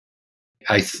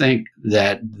I think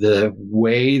that the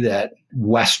way that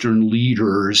Western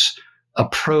leaders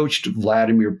approached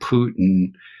Vladimir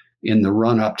Putin in the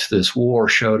run up to this war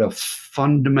showed a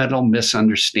fundamental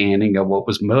misunderstanding of what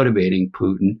was motivating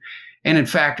Putin and, in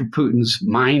fact, of Putin's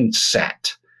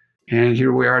mindset. And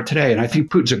here we are today. And I think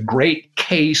Putin's a great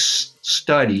case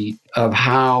study of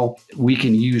how we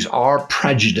can use our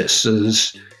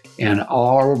prejudices and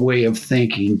our way of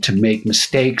thinking to make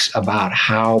mistakes about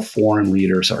how foreign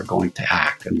leaders are going to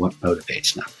act and what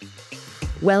motivates them.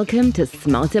 Welcome to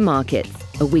Smarter Markets,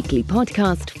 a weekly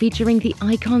podcast featuring the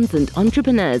icons and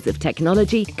entrepreneurs of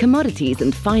technology, commodities,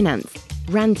 and finance,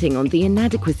 ranting on the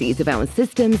inadequacies of our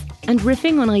systems and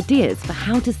riffing on ideas for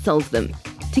how to solve them.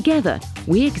 Together,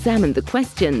 we examine the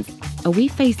questions: are we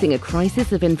facing a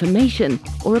crisis of information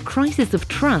or a crisis of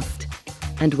trust?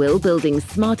 And will building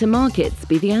smarter markets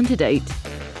be the antidote?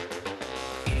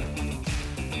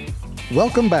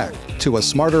 Welcome back to A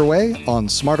Smarter Way on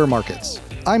Smarter Markets.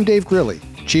 I'm Dave Greeley,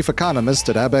 Chief Economist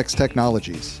at Abex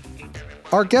Technologies.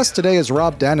 Our guest today is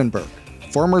Rob Dannenberg,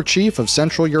 former Chief of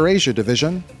Central Eurasia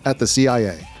Division at the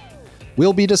CIA.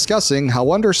 We'll be discussing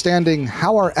how understanding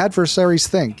how our adversaries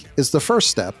think is the first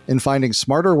step in finding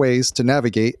smarter ways to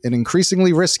navigate an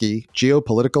increasingly risky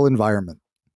geopolitical environment.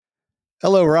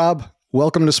 Hello, Rob.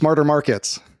 Welcome to Smarter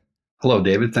Markets. Hello,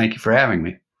 David. Thank you for having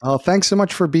me. Thanks so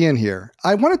much for being here.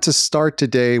 I wanted to start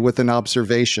today with an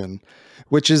observation,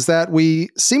 which is that we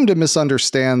seem to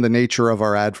misunderstand the nature of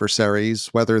our adversaries,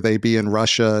 whether they be in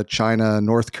Russia, China,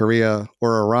 North Korea,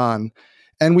 or Iran.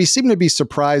 And we seem to be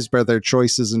surprised by their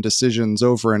choices and decisions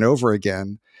over and over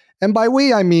again. And by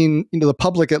we, I mean, the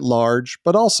public at large,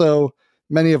 but also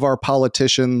many of our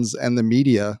politicians and the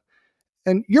media.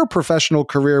 And your professional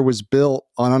career was built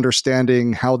on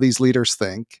understanding how these leaders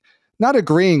think, not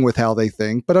agreeing with how they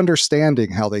think, but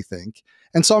understanding how they think.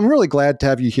 And so I'm really glad to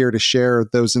have you here to share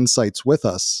those insights with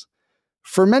us.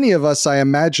 For many of us, I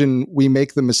imagine we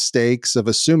make the mistakes of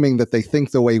assuming that they think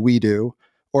the way we do,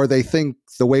 or they think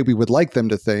the way we would like them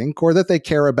to think, or that they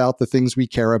care about the things we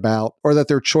care about, or that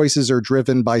their choices are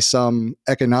driven by some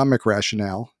economic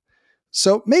rationale.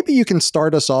 So maybe you can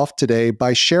start us off today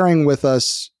by sharing with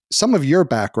us some of your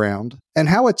background and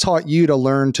how it taught you to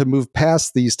learn to move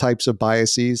past these types of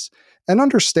biases and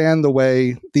understand the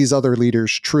way these other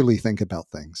leaders truly think about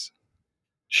things.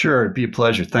 Sure, it'd be a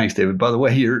pleasure. Thanks, David. By the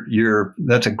way,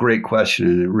 that's a great question,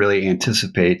 and it really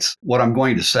anticipates what I'm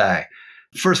going to say.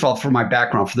 First of all, for my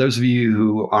background, for those of you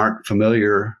who aren't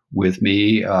familiar with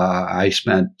me, I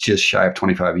spent just shy of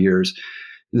 25 years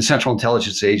in the Central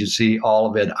Intelligence Agency, all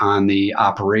of it on the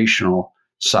operational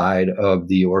side of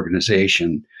the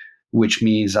organization, which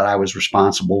means that I was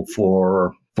responsible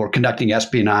for conducting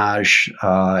espionage,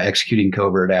 executing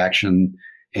covert action,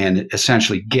 and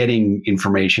essentially getting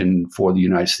information for the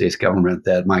United States government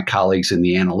that my colleagues in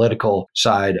the analytical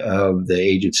side of the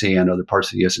agency and other parts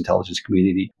of the U.S. intelligence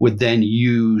community would then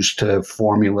use to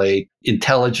formulate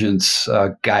intelligence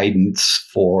guidance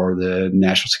for the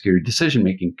national security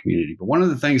decision-making community. But one of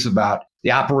the things about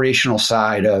the operational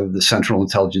side of the Central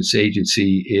Intelligence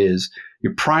Agency is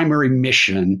your primary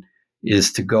mission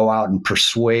is to go out and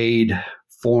persuade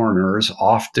foreigners,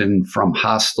 often from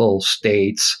hostile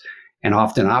states and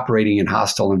often operating in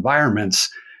hostile environments,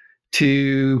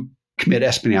 to commit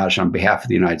espionage on behalf of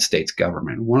the United States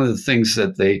government. One of the things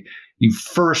that you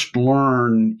first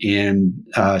learn in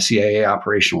CIA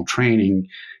operational training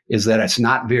is that it's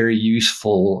not very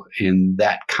useful in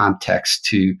that context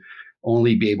to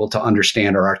only be able to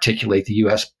understand or articulate the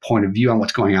U.S. point of view on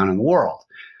what's going on in the world.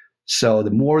 So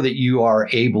the more that you are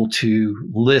able to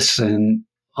listen,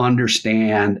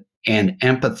 understand, and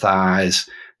empathize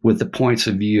with the points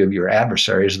of view of your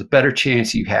adversaries, the better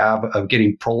chance you have of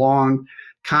getting prolonged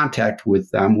contact with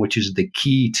them, which is the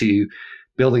key to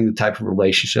building the type of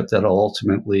relationship that will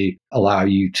ultimately allow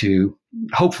you to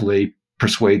hopefully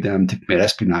persuade them to commit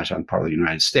espionage on the part of the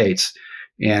United States.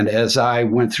 And as I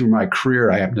went through my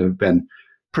career, I happen to have been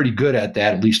pretty good at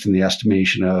that, at least in the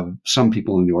estimation of some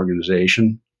people in the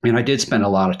organization. And I did spend a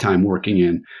lot of time working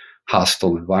in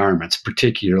hostile environments,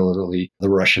 particularly the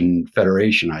Russian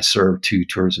Federation. I served 2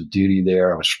 tours of duty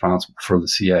there. I was responsible for the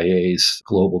CIA's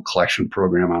global collection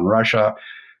program on Russia.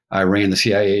 I ran the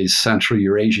CIA's Central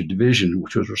Eurasia Division,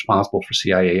 which was responsible for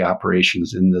CIA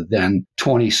operations in the then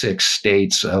 26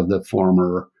 states of the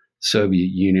former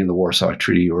Soviet Union, the Warsaw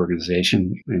Treaty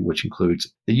Organization, which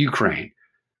includes the Ukraine.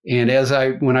 And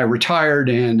when I retired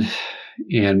and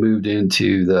moved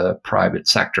into the private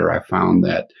sector, I found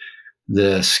that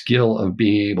the skill of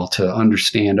being able to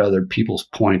understand other people's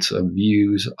points of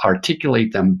views,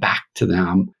 articulate them back to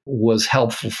them, was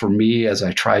helpful for me as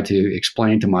I tried to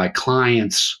explain to my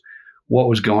clients what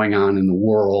was going on in the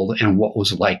world and what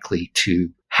was likely to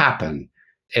happen.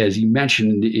 As you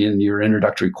mentioned in your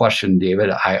introductory question, David,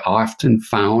 I often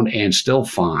found and still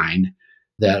find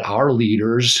that our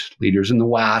leaders in the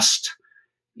West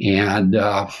and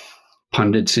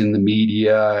pundits in the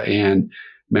media and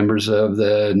members of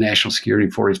the national security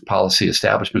and foreign policy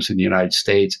establishments in the United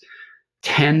States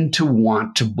tend to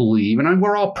want to believe, and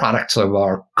we're all products of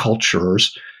our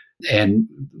cultures, and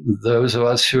those of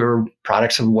us who are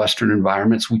products of Western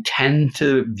environments, we tend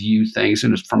to view things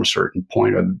from a certain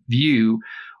point of view,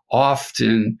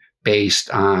 often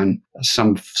based on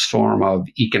some form of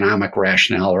economic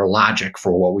rationale or logic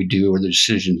for what we do or the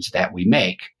decisions that we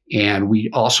make. And we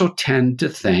also tend to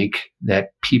think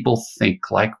that people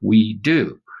think like we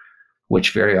do,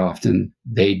 which very often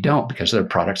they don't, because they're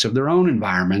products of their own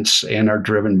environments and are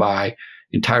driven by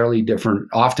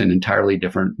often entirely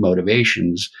different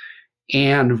motivations.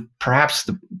 And perhaps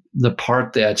the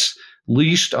part that's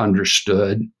least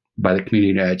understood by the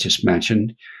community I just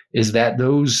mentioned is that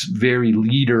those very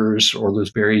leaders or those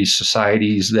very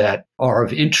societies that are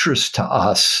of interest to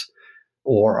us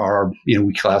or are,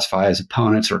 we classify as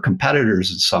opponents or competitors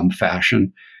in some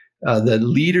fashion, the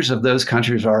leaders of those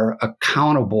countries are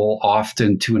accountable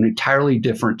often to an entirely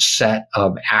different set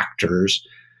of actors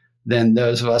than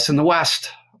those of us in the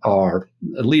West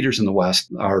leaders in the West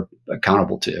are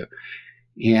accountable to.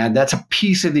 And that's a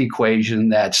piece of the equation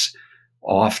that's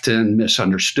often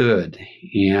misunderstood.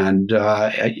 And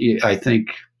I think,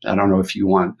 I don't know if you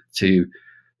want to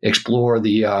explore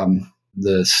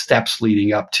the steps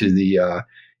leading up to the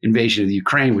invasion of the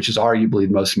Ukraine, which is arguably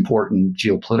the most important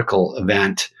geopolitical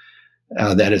event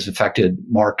that has affected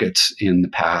markets in the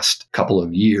past couple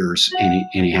of years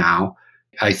anyhow.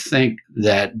 I think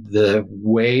that the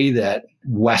way that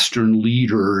Western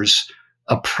leaders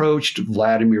approached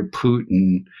Vladimir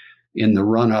Putin in the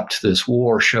run-up to this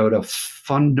war showed a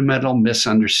fundamental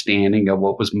misunderstanding of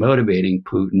what was motivating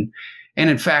Putin, and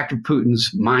in fact, of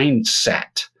Putin's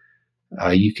mindset.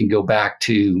 You can go back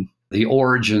to the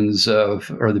origins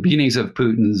or the beginnings of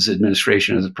Putin's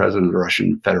administration as the president of the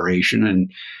Russian Federation,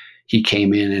 and he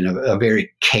came in a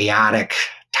very chaotic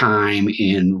time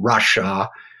in Russia,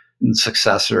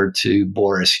 successor to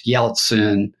Boris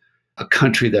Yeltsin, a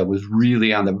country that was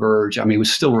really on the verge. It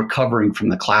was still recovering from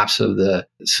the collapse of the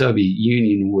Soviet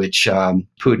Union, which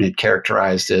Putin had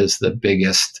characterized as the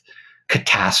biggest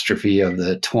catastrophe of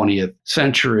the 20th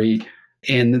century.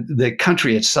 And the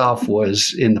country itself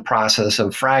was in the process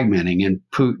of fragmenting. And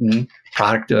Putin,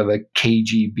 product of a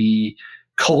KGB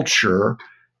culture,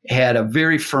 had a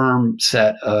very firm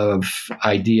set of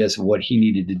ideas of what he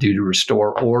needed to do to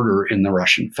restore order in the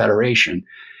Russian Federation.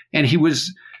 And he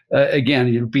was,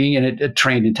 again, being a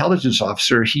trained intelligence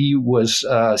officer, he was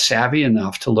savvy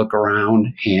enough to look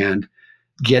around and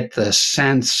get the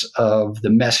sense of the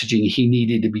messaging he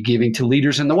needed to be giving to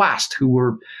leaders in the West who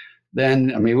were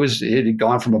then, it had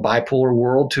gone from a bipolar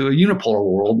world to a unipolar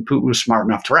world. Putin was smart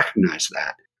enough to recognize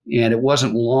that. And it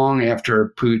wasn't long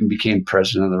after Putin became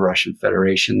president of the Russian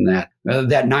Federation that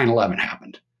 9/11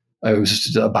 happened. It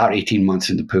was about 18 months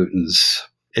into Putin's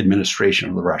administration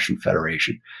of the Russian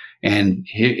Federation. And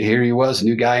here he was, a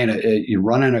new guy,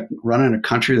 running a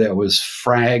country that was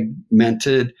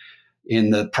fragmented,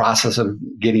 in the process of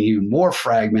getting even more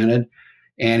fragmented.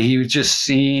 And he was just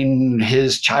seeing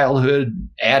his childhood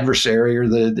adversary, or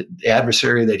the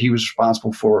adversary that he was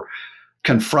responsible for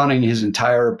confronting his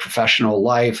entire professional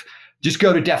life, just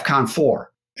go to DEFCON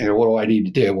 4. And what do I need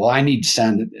to do? Well, I need to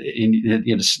send,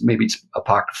 maybe it's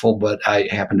apocryphal, but I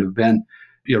happen to have been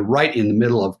right in the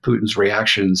middle of Putin's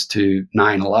reactions to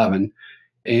 9/11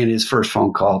 and his first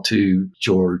phone call to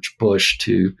George Bush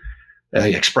to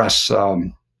express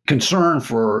concern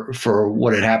for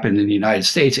what had happened in the United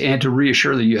States and to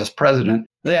reassure the U.S. president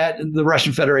that the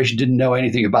Russian Federation didn't know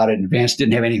anything about it in advance,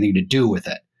 didn't have anything to do with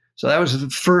it. So that was the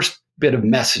first bit of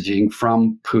messaging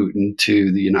from Putin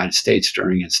to the United States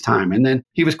during his time. And then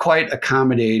he was quite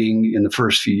accommodating in the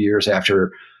first few years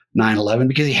after 9/11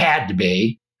 because he had to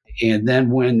be. And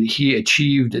then when he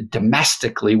achieved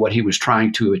domestically what he was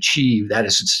trying to achieve, that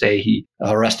is to say, he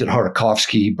arrested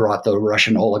Khodorkovsky, brought the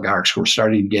Russian oligarchs who were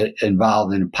starting to get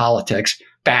involved in politics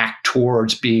back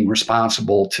towards being responsive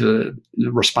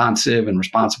and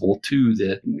responsible to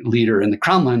the leader in the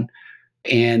Kremlin.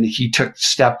 And he took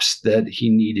steps that he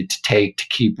needed to take to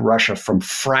keep Russia from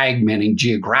fragmenting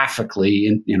geographically.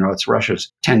 And, it's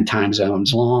Russia's 10 time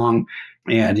zones long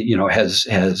and, has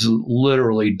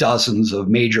literally dozens of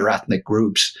major ethnic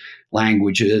groups,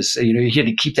 languages. He had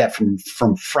to keep that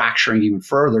from fracturing even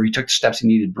further. He took the steps he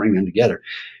needed to bring them together.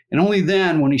 And only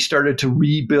then, when he started to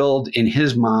rebuild in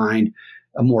his mind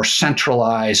a more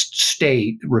centralized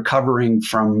state, recovering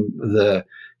from the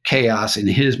chaos in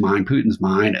his mind, Putin's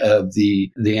mind, of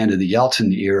the end of the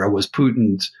Yeltsin era, was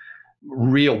Putin's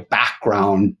real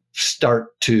background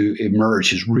start to emerge,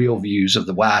 his real views of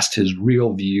the West, his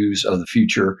real views of the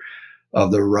future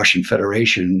of the Russian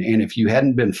Federation. And if you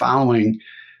hadn't been following,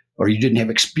 or you didn't have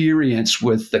experience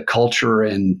with the culture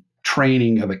and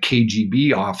training of a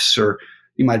KGB officer,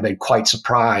 you might have been quite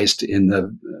surprised in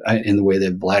the way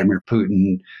that Vladimir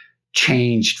Putin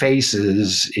changed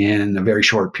faces in a very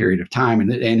short period of time.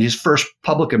 And his first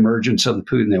public emergence of the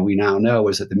Putin that we now know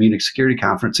was at the Munich Security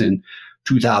Conference in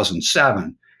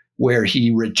 2007, where he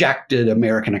rejected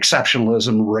American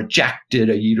exceptionalism, rejected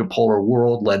a unipolar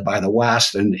world led by the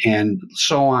West, and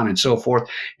so on and so forth,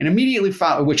 and immediately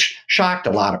followed, which shocked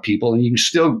a lot of people. And you can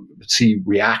still see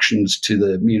reactions to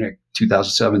the Munich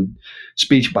 2007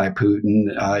 speech by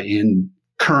Putin in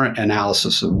current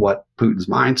analysis of what Putin's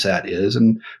mindset is,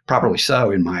 and properly so,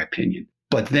 in my opinion.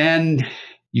 But then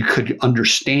you could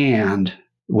understand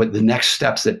what the next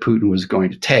steps that Putin was going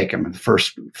to take. I mean, the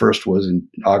first was in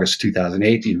August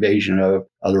 2008, the invasion of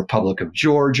the Republic of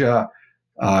Georgia,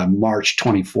 March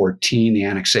 2014, the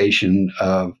annexation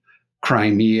of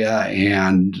Crimea,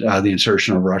 and the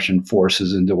insertion of Russian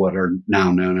forces into what are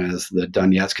now known as the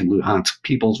Donetsk and Luhansk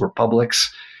People's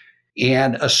Republics,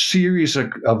 and a series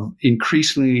of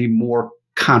increasingly more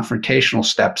confrontational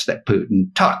steps that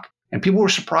Putin took. And people were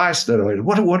surprised that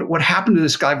what happened to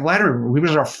this guy, Vladimir? He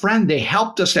was our friend. They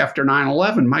helped us after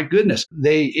 9/11. My goodness.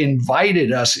 They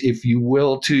invited us, if you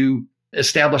will, to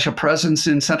establish a presence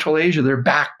in Central Asia, their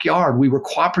backyard. We were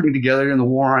cooperating together in the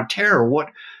war on terror.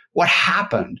 What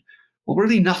happened? Well,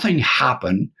 really nothing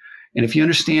happened. And if you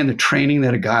understand the training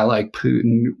that a guy like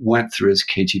Putin went through as a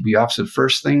KGB officer,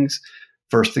 first thing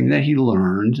that he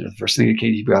learned, the first thing a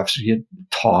KGB officer get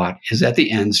taught, is that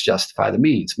the ends justify the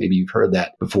means. Maybe you've heard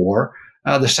that before.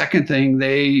 The second thing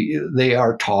they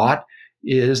are taught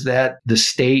is that the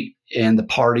state and the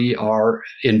party are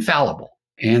infallible.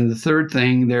 And the third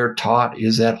thing they're taught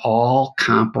is that all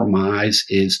compromise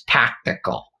is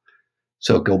tactical.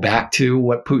 So go back to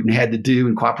what Putin had to do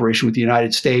in cooperation with the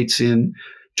United States in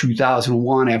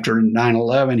 2001 after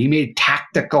 9/11. He made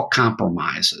tactical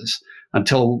compromises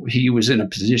until he was in a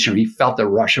position, or he felt that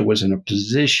Russia was in a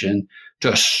position to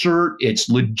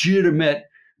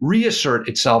reassert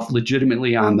itself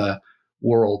legitimately on the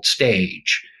world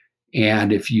stage.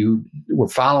 And if you were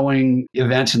following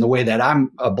events in the way that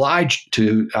I'm obliged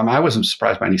to, I wasn't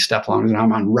surprised by any step longer than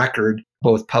I'm on record,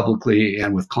 both publicly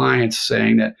and with clients,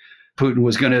 saying that Putin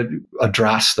was going to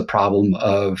address the problem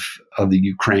of the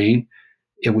Ukraine.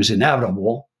 It was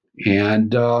inevitable.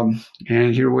 And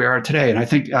here we are today. And I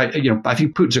think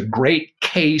Putin's a great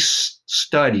case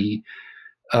study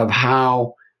of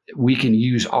how we can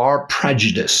use our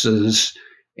prejudices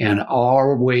and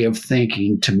our way of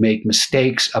thinking to make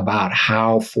mistakes about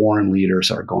how foreign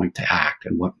leaders are going to act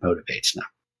and what motivates them.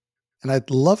 And I'd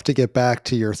love to get back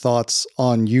to your thoughts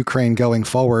on Ukraine going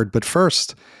forward. But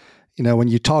first, when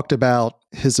you talked about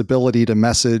his ability to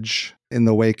message in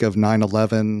the wake of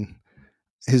 9/11,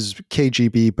 his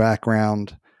KGB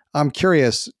background, I'm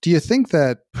curious, do you think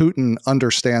that Putin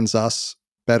understands us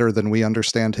better than we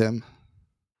understand him?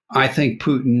 I think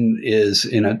Putin is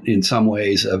in some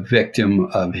ways a victim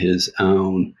of his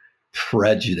own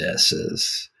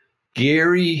prejudices.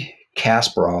 Garry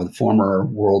Kasparov, the former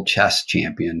world chess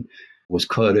champion, was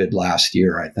quoted last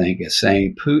year, I think, as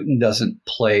saying, Putin doesn't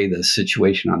play the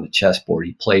situation on the chessboard,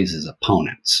 he plays his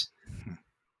opponents.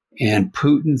 And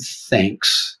Putin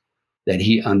thinks that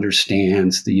he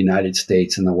understands the United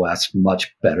States and the West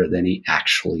much better than he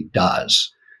actually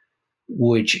does,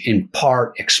 which in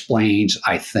part explains,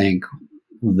 I think,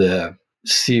 the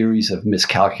series of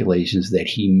miscalculations that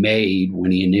he made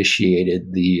when he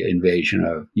initiated the invasion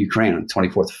of Ukraine on the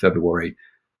 24th of February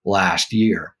last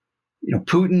year.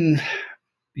 Putin,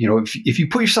 if you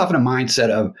put yourself in a mindset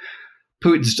of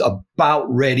Putin's about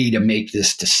ready to make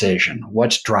this decision,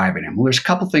 what's driving him? Well, there's a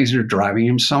couple things that are driving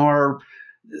him.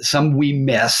 Some we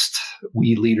missed,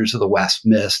 we leaders of the West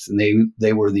missed, and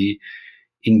they were the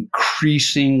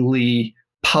increasingly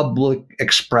public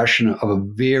expression of a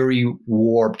very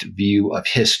warped view of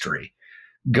history,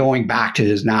 going back to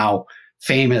his now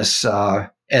famous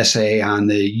essay on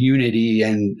the unity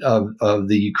of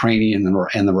the Ukrainian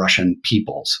and the Russian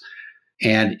peoples.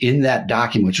 And in that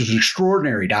document, which was an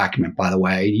extraordinary document, by the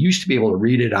way, you used to be able to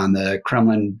read it on the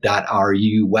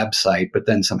Kremlin.ru website, but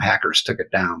then some hackers took it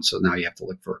down. So now you have to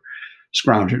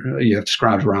scrounge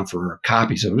around for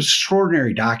copies. It was an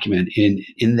extraordinary document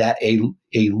in that a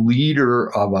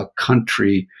leader of a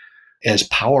country as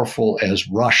powerful as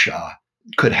Russia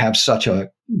could have such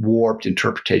a warped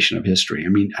interpretation of history. I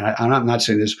mean, I'm not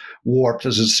saying this warped.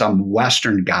 This is some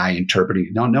Western guy interpreting.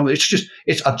 No, it's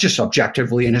just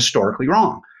objectively and historically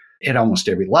wrong at almost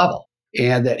every level.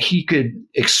 And that he could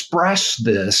express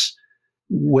this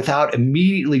without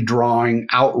immediately drawing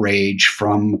outrage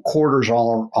from quarters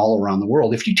all around the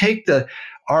world. If you take the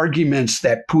arguments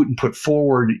that Putin put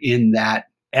forward in that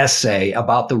essay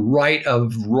about the right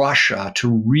of Russia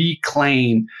to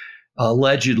reclaim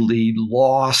allegedly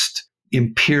lost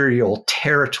imperial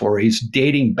territories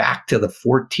dating back to the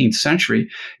 14th century,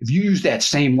 if you use that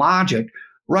same logic,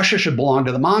 Russia should belong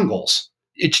to the Mongols.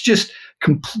 It's just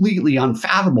completely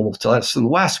unfathomable to us in the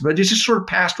West, but it's just sort of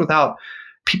passed without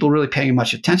people really paying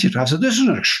much attention to it. So this is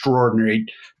an extraordinary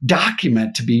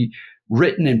document to be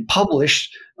written and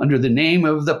published under the name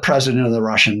of the president of the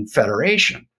Russian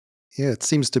Federation. Yeah, it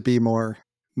seems to be more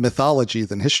mythology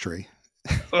than history.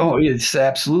 Oh, it's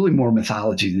absolutely more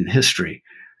mythology than history.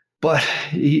 But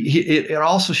it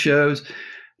also shows,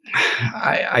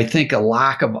 I think, a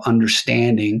lack of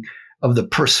understanding of the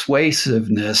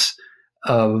persuasiveness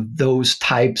of those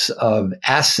types of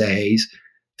essays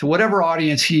to whatever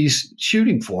audience he's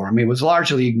shooting for. I mean, it was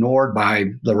largely ignored by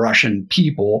the Russian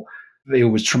people. It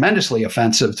was tremendously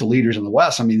offensive to leaders in the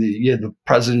West. I mean, you had the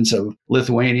presidents of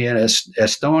Lithuania and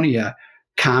Estonia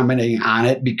commenting on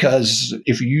it because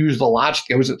if you use the logic,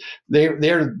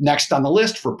 they're next on the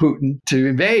list for Putin to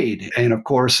invade. And of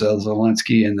course,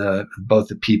 Zelensky and both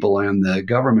the people and the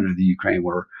government of the Ukraine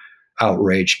were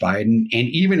outraged by it. And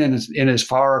even in as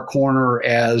far a corner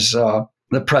as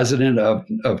the president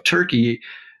of Turkey,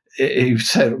 he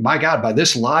said, "My God, by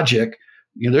this logic,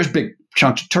 there's big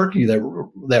chunks of Turkey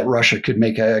that Russia could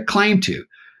make a claim to."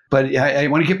 But I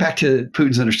want to get back to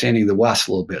Putin's understanding of the West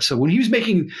a little bit. So when he was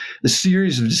making the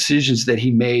series of decisions that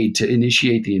he made to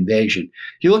initiate the invasion,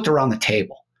 he looked around the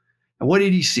table. And what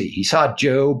did he see? He saw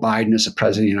Joe Biden as the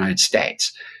president of the United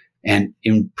States. And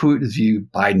in Putin's view,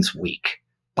 Biden's weak.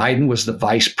 Biden was the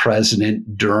vice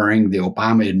president during the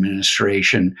Obama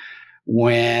administration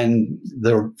when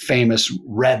the famous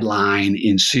red line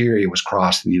in Syria was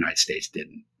crossed and the United States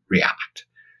didn't react.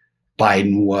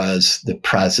 Biden was the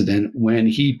president when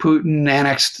Putin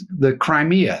annexed the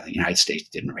Crimea. The United States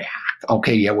didn't react.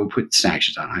 Okay, yeah, we put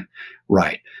sanctions on it.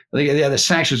 Right. The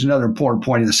sanctions is another important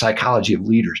point in the psychology of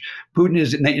leaders. Putin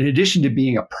is, in addition to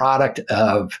being a product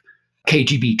of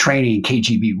KGB training and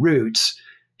KGB roots,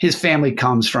 his family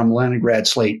comes from Leningrad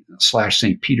 /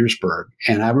 St. Petersburg.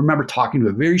 And I remember talking to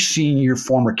a very senior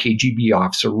former KGB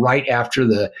officer right after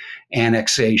the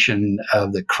annexation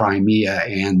of the Crimea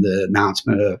and the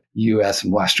announcement of U.S.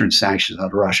 and Western sanctions on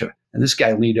Russia. And this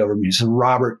guy leaned over to me and said,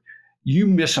 "Robert, you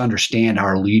misunderstand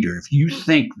our leader. If you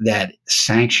think that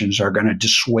sanctions are going to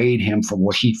dissuade him from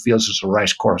what he feels is the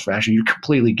right course of action, you're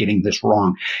completely getting this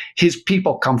wrong. His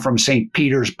people come from St.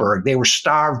 Petersburg. They were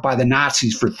starved by the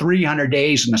Nazis for 300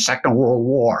 days in the Second World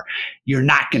War. You're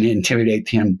not going to intimidate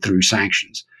him through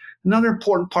sanctions." Another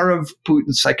important part of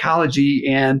Putin's psychology,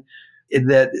 and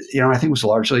that, I think was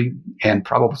largely, and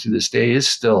probably to this day is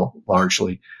still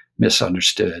largely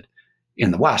misunderstood in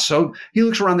the West. So he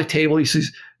looks around the table, he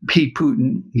sees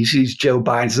Putin, he sees Joe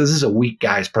Biden, says, "This is a weak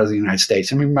guy as president of the United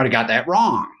States." I mean, we might have got that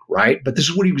wrong, right? But this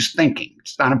is what he was thinking.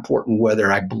 It's not important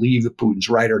whether I believe that Putin's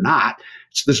right or not.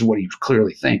 This is what he was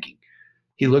clearly thinking.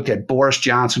 He looked at Boris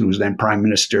Johnson, who was then prime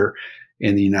minister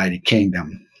in the United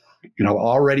Kingdom,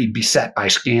 already beset by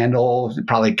scandal,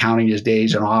 probably counting his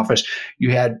days in office.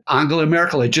 You had Angela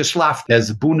Merkel had just left as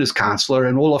the Bundeskanzler,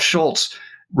 and Olaf Scholz,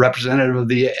 representative of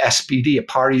the SPD, a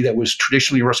party that was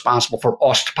traditionally responsible for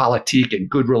Ostpolitik and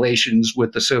good relations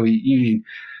with the Soviet Union,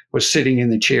 was sitting in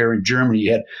the chair in Germany.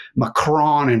 You had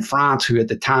Macron in France, who at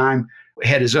the time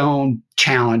had his own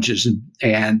challenges,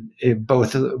 and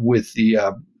both with the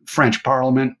French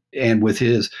Parliament and with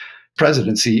his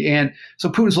presidency. And so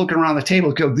Putin's looking around the table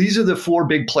and go, "These are the four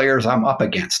big players I'm up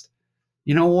against.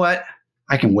 You know what?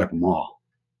 I can whip them all.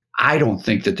 I don't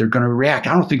think that they're going to react.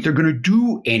 I don't think they're going to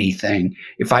do anything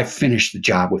if I finish the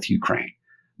job with Ukraine."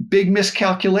 Big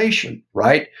miscalculation,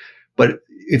 right? But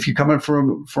if you're coming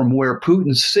from where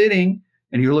Putin's sitting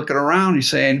and you're looking around, you're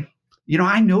saying,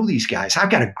 I know these guys. I've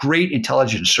got a great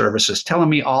intelligence services telling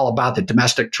me all about the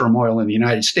domestic turmoil in the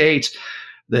United States,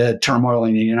 the turmoil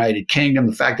in the United Kingdom,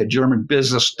 the fact that German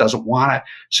business doesn't want to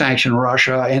sanction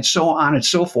Russia, and so on and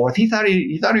so forth. He thought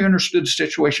he understood the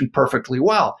situation perfectly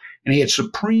well. And he had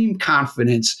supreme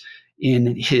confidence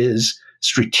in his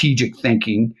strategic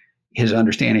thinking, his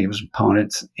understanding of his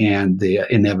opponents, and the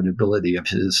inevitability of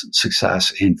his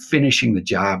success in finishing the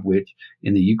job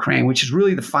in the Ukraine, which is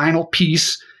really the final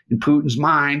piece in Putin's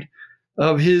mind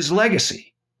of his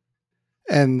legacy.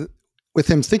 And with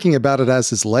him thinking about it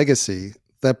as his legacy,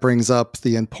 that brings up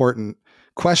the important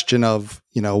question of,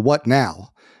 what now?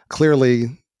 Clearly,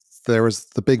 there was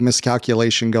the big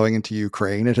miscalculation going into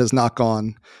Ukraine. It has not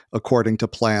gone according to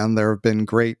plan. There have been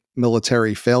great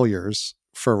military failures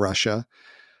for Russia.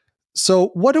 So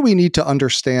what do we need to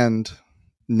understand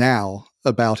now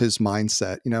about his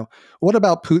mindset? What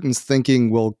about Putin's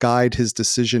thinking will guide his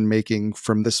decision-making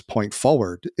from this point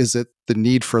forward? Is it the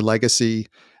need for legacy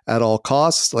at all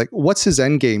costs? Like, what's his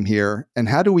end game here? And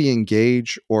how do we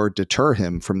engage or deter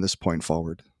him from this point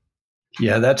forward?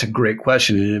 Yeah, that's a great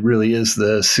question. And it really is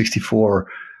the $64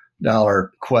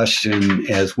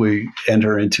 question as we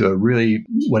enter into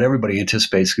what everybody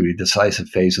anticipates to be a decisive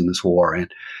phase in this war. And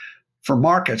for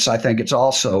markets, I think it's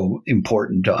also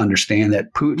important to understand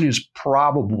that Putin is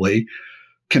probably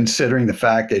considering the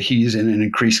fact that he's in an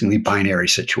increasingly binary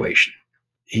situation.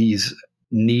 He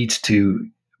needs to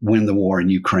win the war in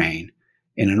Ukraine.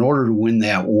 And in order to win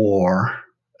that war,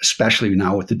 especially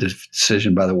now with the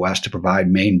decision by the West to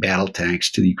provide main battle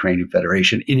tanks to the Ukrainian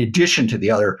Federation, in addition to the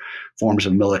other forms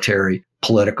of military,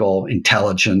 political,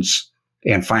 intelligence,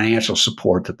 and financial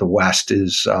support that the West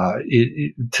is,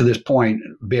 to this point,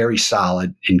 very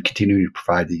solid in continuing to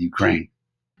provide the Ukraine.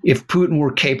 If Putin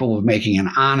were capable of making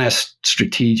an honest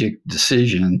strategic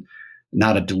decision,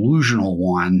 not a delusional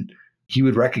one, he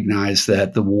would recognize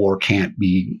that the war can't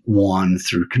be won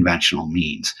through conventional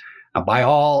means. By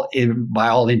all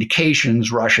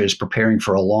indications, Russia is preparing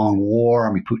for a long war.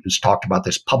 I mean, Putin's talked about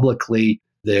this publicly.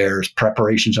 There's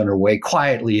preparations underway,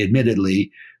 quietly,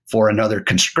 admittedly, for another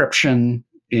conscription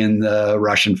in the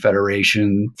Russian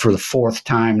Federation. For the fourth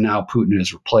time now, Putin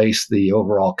has replaced the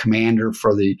overall commander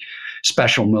for the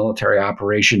special military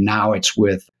operation. Now it's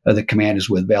with the command is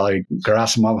with Valery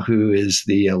Gerasimov, who is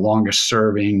the longest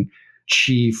serving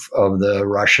chief of the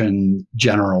Russian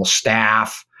general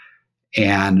staff.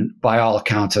 And by all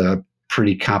accounts, a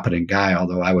pretty competent guy,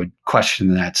 although I would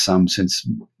question that some, since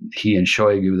he and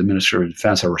Shoigu, the Minister of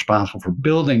Defense, are responsible for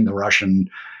building the Russian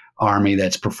army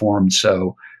that's performed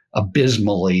so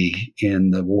abysmally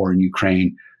in the war in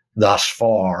Ukraine thus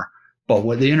far. But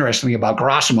what the interesting thing about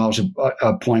Gerasimov's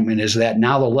appointment is that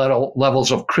now the levels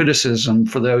of criticism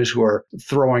for those who are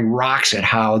throwing rocks at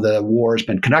how the war has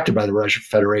been conducted by the Russian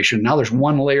Federation, now there's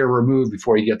one layer removed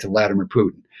before you get to Vladimir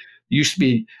Putin. It used to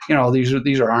be,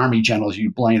 these are army generals,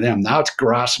 you blame them. Now it's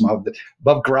Gerasimov.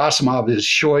 Above Gerasimov is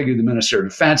Shoigu, the Minister of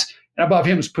Defense, and above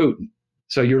him is Putin.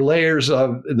 So your layers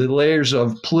of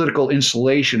political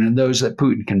insulation and those that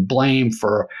Putin can blame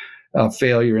for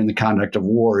failure in the conduct of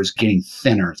war is getting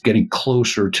thinner. It's getting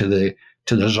closer to the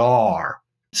czar.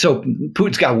 So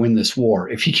Putin's got to win this war.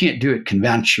 If he can't do it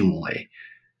conventionally,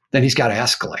 then he's got to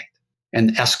escalate.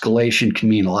 And escalation can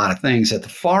mean a lot of things. At the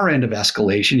far end of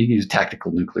escalation, he can use a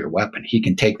tactical nuclear weapon. He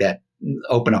can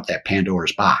open up that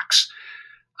Pandora's box.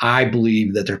 I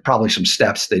believe that there's probably some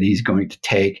steps that he's going to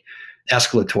take,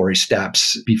 escalatory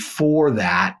steps before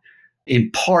that,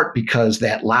 in part because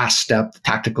that last step, the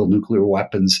tactical nuclear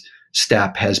weapons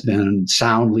step, has been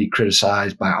soundly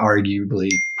criticized by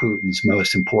arguably Putin's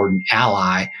most important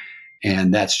ally,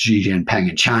 and that's Xi Jinping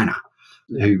in China.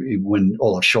 When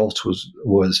Olaf Scholz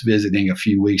was visiting a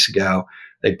few weeks ago,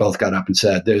 they both got up and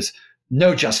said there's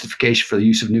no justification for the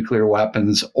use of nuclear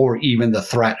weapons or even the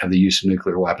threat of the use of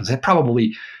nuclear weapons. That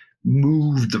probably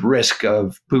moved the risk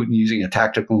of Putin using a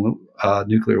tactical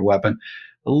nuclear weapon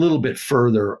a little bit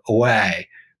further away.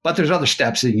 But there's other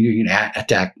steps that you can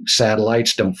attack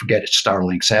satellites. Don't forget it's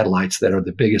Starlink satellites that are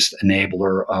the biggest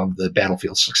enabler of the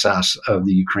battlefield success of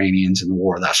the Ukrainians in the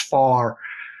war thus far.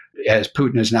 As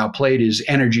Putin has now played his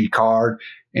energy card,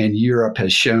 and Europe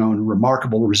has shown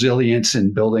remarkable resilience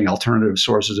in building alternative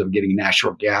sources of getting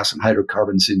natural gas and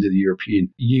hydrocarbons into the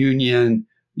European Union,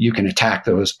 you can attack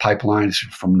those pipelines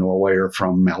from Norway or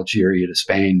from Algeria to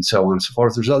Spain, and so on and so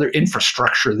forth. There's other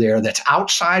infrastructure there that's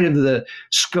outside of the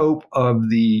scope of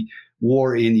the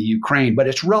war in the Ukraine, but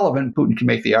it's relevant. Putin can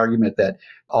make the argument that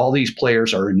all these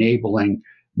players are enabling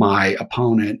my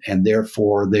opponent, and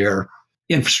therefore their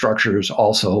infrastructure is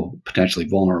also potentially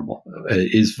vulnerable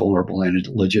and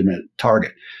a legitimate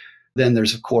target. Then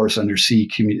there's, of course,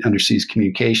 underseas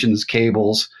communications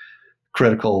cables,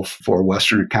 critical for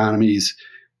Western economies.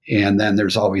 And then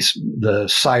there's always the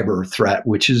cyber threat,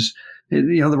 which is,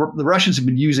 the Russians have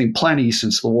been using plenty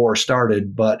since the war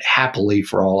started, but happily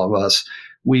for all of us,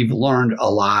 we've learned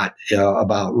a lot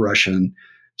about Russian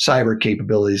cyber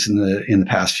capabilities in the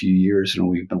past few years, and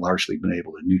we've largely been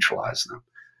able to neutralize them.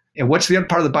 And what's the other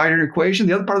part of the binary equation?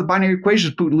 The other part of the binary equation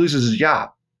is Putin loses his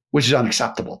job, which is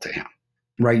unacceptable to him,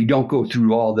 right? You don't go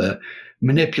through all the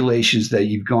manipulations that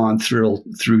you've gone through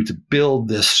to build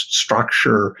this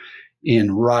structure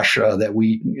in Russia that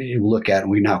we look at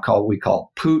and we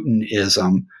call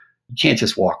Putinism. You can't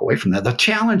just walk away from that. The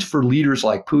challenge for leaders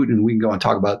like Putin, we can go and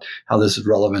talk about how this is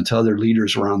relevant to other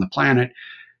leaders around the planet,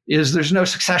 is there's no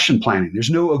succession planning. There's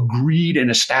no agreed and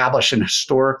established and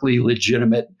historically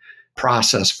legitimate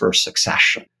process for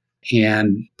succession.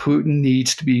 And Putin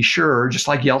needs to be sure, just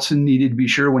like Yeltsin needed to be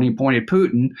sure when he appointed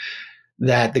Putin,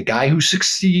 that the guy who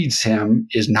succeeds him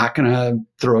is not going to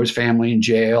throw his family in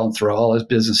jail and throw all his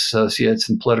business associates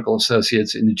and political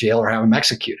associates into jail or have them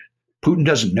executed. Putin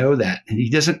doesn't know that. And he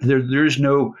doesn't, there's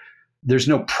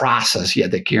no process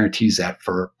yet that guarantees that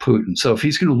for Putin. So if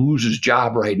he's going to lose his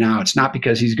job right now, it's not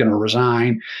because he's going to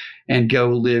resign and go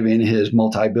live in his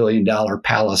multi-billion-dollar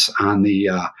palace on the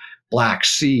Black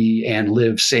Sea and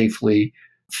live safely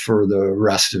for the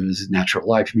rest of his natural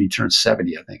life. I mean, he turns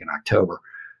 70, I think, in October.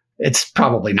 It's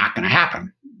probably not going to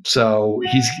happen. So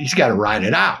he's got to ride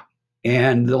it out.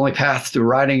 And the only path to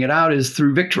riding it out is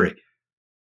through victory.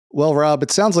 Well, Rob,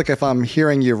 it sounds like if I'm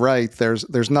hearing you right,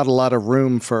 there's not a lot of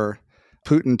room for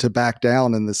Putin to back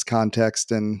down in this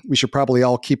context. And we should probably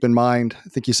all keep in mind, I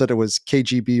think you said it was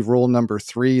KGB rule number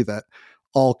 3, that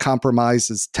all compromise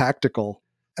is tactical.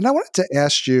 And I wanted to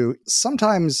ask you,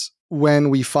 sometimes when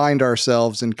we find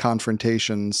ourselves in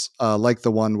confrontations like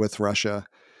the one with Russia,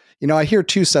 I hear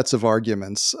two sets of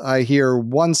arguments. I hear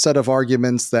one set of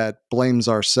arguments that blames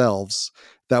ourselves,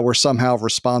 that we're somehow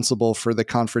responsible for the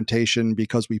confrontation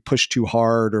because we pushed too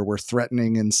hard or we're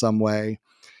threatening in some way.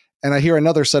 And I hear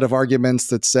another set of arguments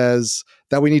that says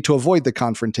that we need to avoid the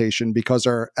confrontation because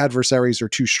our adversaries are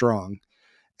too strong.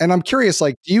 And I'm curious,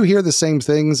 do you hear the same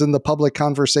things in the public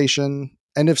conversation?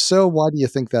 And if so, why do you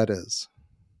think that is?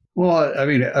 Well, I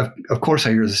mean, of course I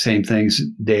hear the same things,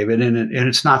 David, and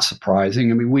it's not surprising.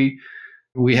 I mean,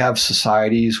 we have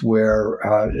societies where,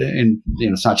 and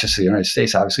it's not just the United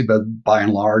States, obviously, but by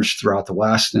and large throughout the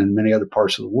West and many other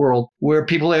parts of the world, where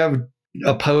people have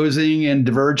opposing and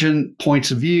divergent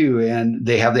points of view, and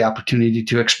they have the opportunity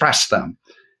to express them.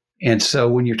 And so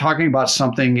when you're talking about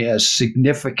something as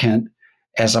significant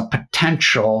as a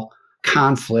potential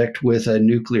conflict with a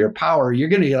nuclear power, you're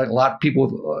going to get a lot of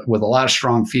people with a lot of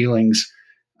strong feelings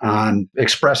on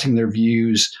expressing their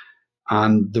views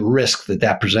on the risk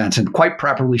that presents, and quite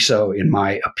properly so, in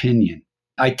my opinion.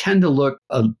 I tend to look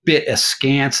a bit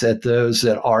askance at those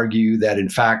that argue that, in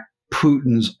fact,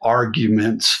 Putin's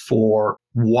arguments for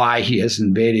why he has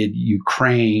invaded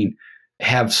Ukraine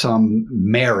have some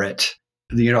merit.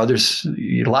 There's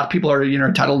a lot of people are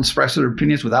entitled to express their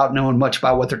opinions without knowing much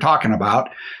about what they're talking about.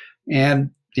 And,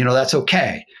 that's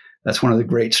okay. That's one of the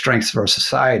great strengths of our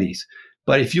societies.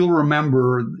 But if you'll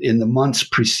remember, in the months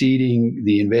preceding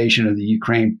the invasion of the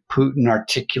Ukraine, Putin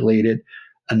articulated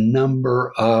a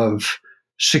number of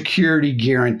security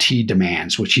guarantee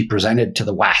demands, which he presented to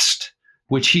the West,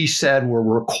 which he said were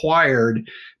required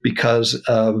because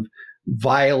of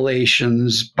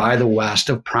violations by the West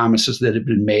of promises that had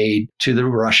been made to the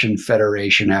Russian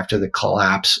Federation after the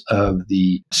collapse of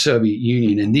the Soviet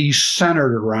Union. And these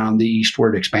centered around the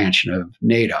eastward expansion of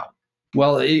NATO.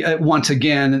 Well, once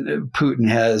again, Putin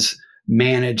has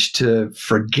managed to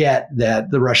forget that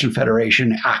the Russian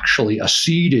Federation actually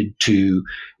acceded to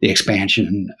the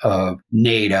expansion of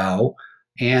NATO,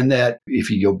 and that if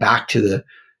you go back to the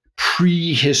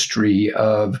prehistory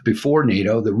of before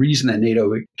NATO, the reason that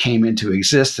NATO came into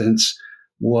existence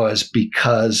was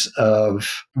because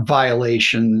of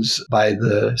violations by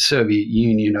the Soviet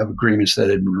Union of agreements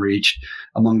that had been reached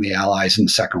among the Allies in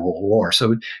the Second World War.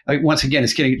 So once again,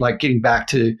 it's getting back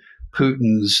to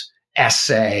Putin's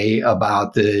essay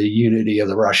about the unity of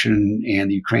the Russian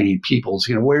and the Ukrainian peoples,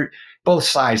 where both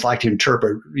sides like to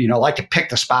interpret, like to pick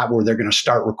the spot where they're going to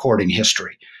start recording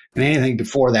history. And anything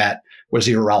before that was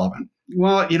irrelevant.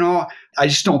 Well, I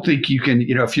just don't think you can,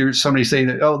 if you're somebody saying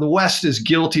that, the West is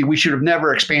guilty, we should have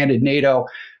never expanded NATO.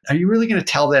 Are you really going to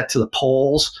tell that to the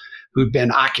Poles, who'd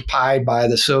been occupied by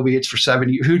the Soviets for 7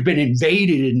 years, who'd been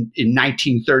invaded in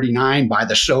 1939 by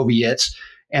the Soviets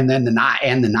and then the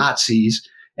Nazis,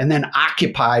 and then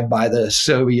occupied by the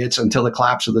Soviets until the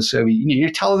collapse of the Soviet Union?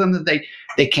 You're telling them that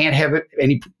they can't have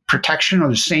any protection, or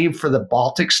the same for the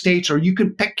Baltic states, or you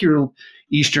can pick your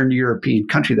Eastern European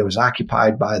country that was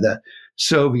occupied by the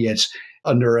Soviets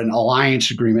under an alliance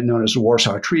agreement known as the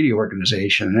Warsaw Treaty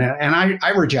Organization. And I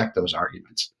reject those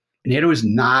arguments. NATO is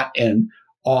not an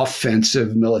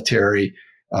offensive military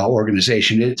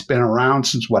organization. It's been around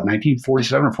since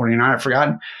 1947 or 49, I've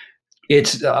forgotten.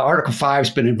 It's Article 5 has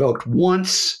been invoked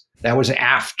once. That was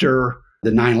after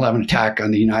the 9/11 attack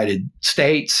on the United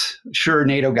States. Sure,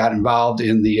 NATO got involved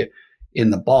in the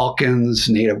Balkans.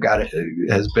 NATO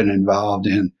has been involved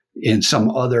in some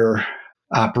other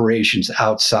operations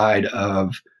outside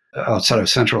of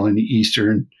Central and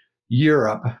Eastern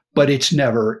Europe, but it's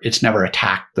never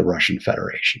attacked the Russian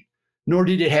Federation, nor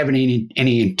did it have any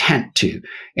intent to.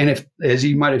 And if, as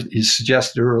you might have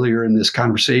suggested earlier in this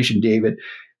conversation, David,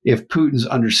 if Putin's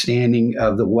understanding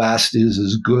of the West is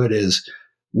as good as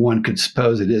one could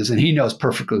suppose it is, and he knows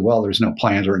perfectly well there's no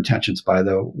plans or intentions by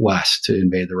the West to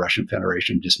invade the Russian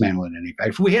Federation, dismantle it in any fact.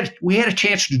 If we had a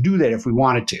chance to do that if we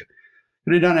wanted to.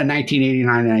 We'd have done it in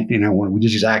 1989 and 1991. We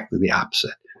did exactly the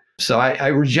opposite. So I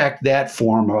reject that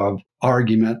form of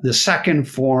argument. The second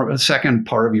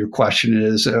part of your question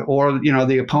is,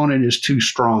 the opponent is too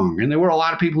strong. And there were a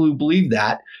lot of people who believed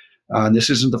that. This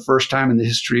isn't the first time in the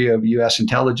history of U.S.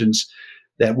 intelligence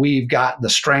that we've got the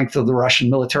strength of the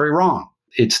Russian military wrong.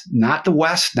 It's not the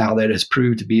West now that has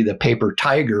proved to be the paper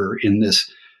tiger in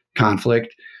this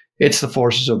conflict. It's the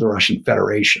forces of the Russian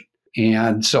Federation.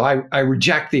 And so I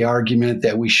reject the argument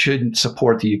that we shouldn't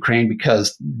support the Ukraine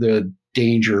because the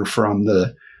danger from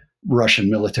the Russian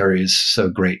military is so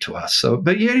great to us. So,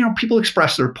 but people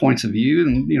express their points of view,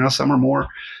 and some are more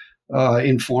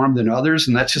informed than others,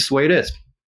 and that's just the way it is.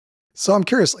 So I'm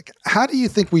curious, how do you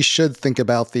think we should think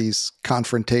about these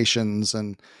confrontations,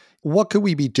 and what could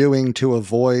we be doing to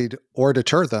avoid or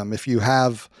deter them if you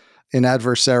have an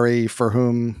adversary for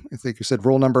whom, I think you said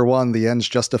rule number one, the ends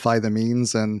justify the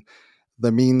means, and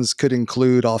the means could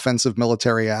include offensive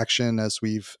military action, as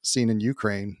we've seen in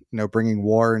Ukraine, bringing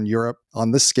war in Europe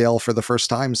on this scale for the first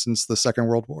time since the Second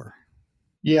World War?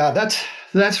 Yeah,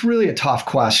 that's really a tough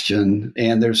question.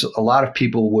 And there's a lot of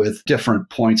people with different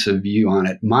points of view on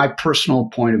it. My personal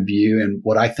point of view, and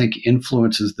what I think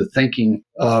influences the thinking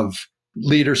of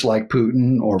leaders like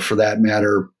Putin, or for that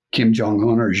matter, Kim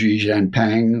Jong-un or Xi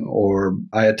Jinping or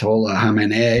Ayatollah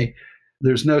Khamenei,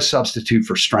 there's no substitute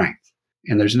for strength.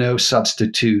 And there's no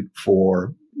substitute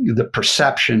for the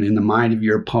perception in the mind of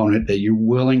your opponent that you're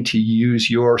willing to use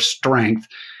your strength,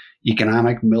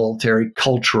 economic, military,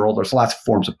 cultural, there's lots of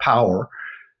forms of power,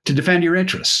 to defend your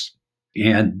interests.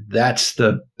 And that's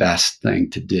the best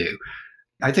thing to do.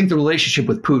 I think the relationship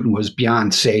with Putin was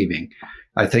beyond saving.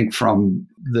 I think from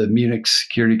the Munich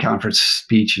Security Conference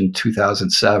speech in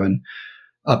 2007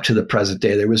 up to the present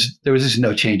day, there was just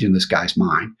no change in this guy's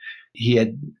mind. He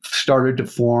had started to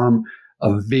form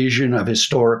a vision of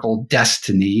historical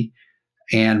destiny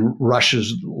and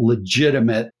Russia's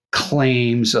legitimate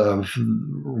claims of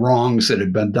wrongs that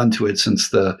had been done to it since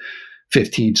the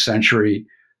 15th century.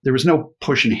 There was no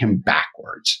pushing him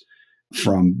backwards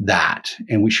from that.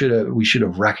 And we should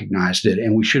have recognized it.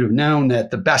 And we should have known that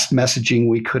the best messaging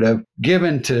we could have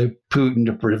given to Putin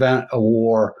to prevent a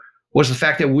war was the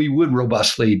fact that we would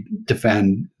robustly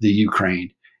defend the Ukraine.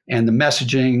 And the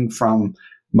messaging from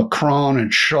Macron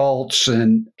and Schultz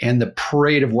and the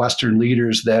parade of Western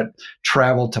leaders that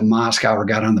traveled to Moscow or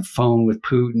got on the phone with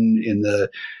Putin in the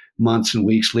months and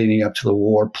weeks leading up to the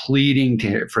war, pleading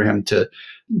for him to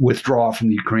withdraw from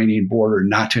the Ukrainian border,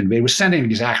 not to invade, was sending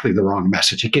exactly the wrong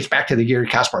message. It gets back to the Garry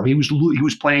Kasparov. He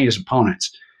was playing his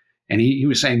opponents. And he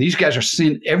was saying, these guys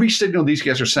are every signal these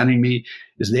guys are sending me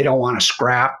is they don't want to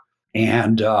scrap,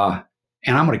 and I'm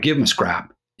going to give them a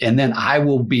scrap. And then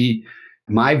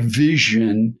my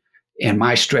vision and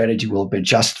my strategy will have been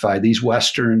justified. These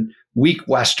weak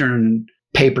Western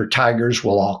paper tigers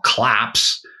will all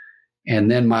collapse.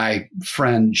 And then my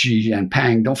friend Xi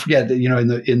Jinping, don't forget that,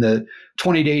 in the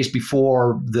 20 days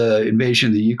before the invasion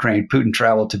of the Ukraine, Putin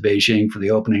traveled to Beijing for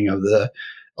the opening of the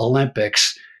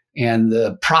Olympics. And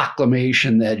the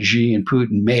proclamation that Xi and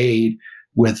Putin made,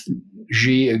 with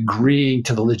Xi agreeing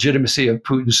to the legitimacy of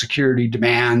Putin's security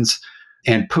demands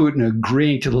and Putin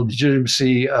agreeing to the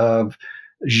legitimacy of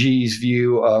Xi's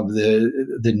view of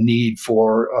the need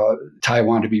for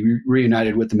Taiwan to be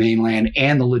reunited with the mainland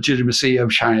and the legitimacy of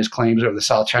China's claims over the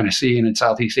South China Sea and in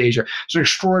Southeast Asia. It's an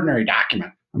extraordinary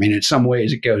document. I mean, in some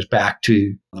ways, it goes back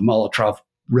to the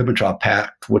Molotov-Ribbentrop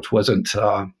Pact, which wasn't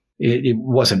it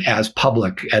wasn't as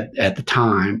public at the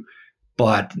time,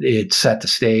 but it set the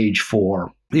stage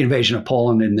for the invasion of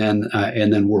Poland and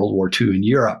then World War II in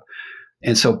Europe.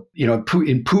 And so, in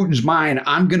Putin's mind,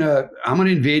 I'm gonna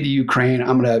invade the Ukraine.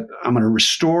 I'm gonna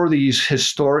restore these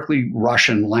historically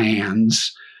Russian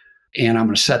lands, and I'm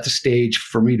gonna set the stage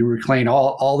for me to reclaim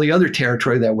all the other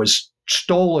territory that was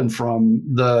stolen from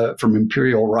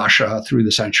Imperial Russia through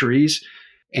the centuries.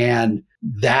 And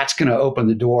that's going to open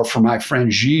the door for my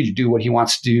friend Xi to do what he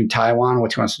wants to do in Taiwan,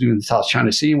 what he wants to do in the South China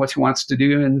Sea, and what he wants to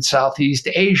do in Southeast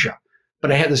Asia. But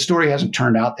the story hasn't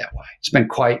turned out that way. It's been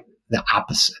quite the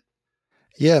opposite.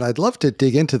 Yeah, and I'd love to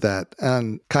dig into that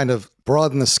and kind of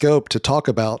broaden the scope to talk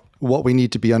about what we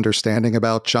need to be understanding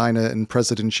about China and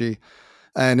President Xi.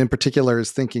 and in particular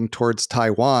is thinking towards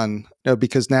Taiwan,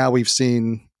 because now we've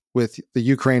seen with the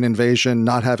Ukraine invasion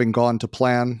not having gone to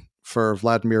plan for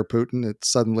Vladimir Putin, it's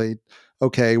suddenly,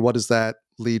 okay, what does that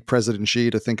lead President Xi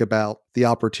to think about the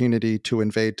opportunity to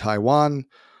invade Taiwan?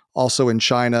 Also in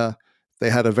China, they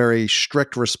had a very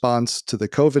strict response to the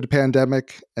COVID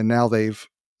pandemic, and now they've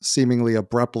seemingly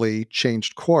abruptly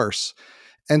changed course.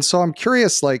 And so I'm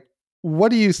curious,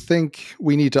 what do you think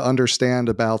we need to understand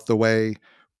about the way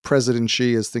President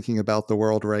Xi is thinking about the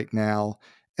world right now?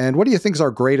 And what do you think is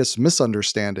our greatest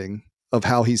misunderstanding of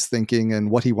how he's thinking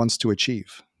and what he wants to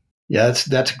achieve? Yeah,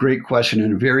 that's a great question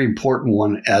and a very important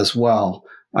one as well.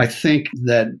 I think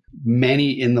that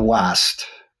many in the West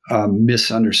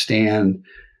misunderstand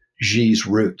Xi's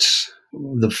roots,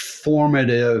 the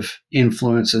formative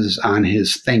influences on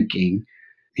his thinking.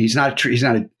 He's not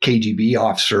a KGB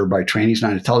officer by training. He's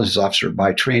not an intelligence officer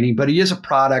by training, but he is a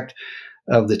product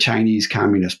of the Chinese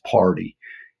Communist Party.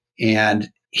 And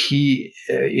he,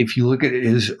 if you look at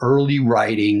his early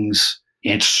writings,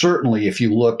 and certainly if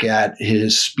you look at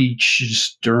his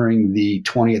speeches during the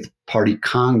 20th Party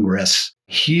Congress,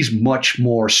 he's much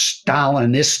more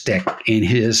Stalinistic in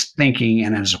his thinking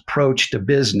and his approach to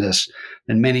business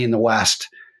than many in the West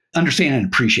understand and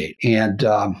appreciate. And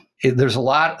there's a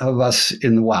lot of us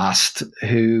in the West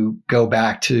who go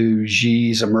back to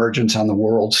Xi's emergence on the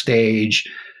world stage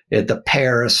at the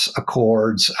Paris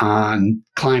Accords on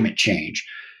climate change.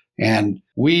 And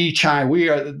we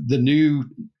are the new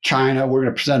China. We're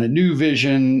going to present a new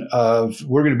vision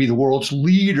we're going to be the world's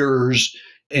leaders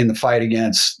in the fight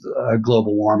against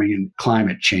global warming and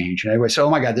climate change. And everybody said, oh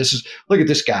my God, look at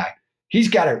this guy. He's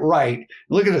got it right.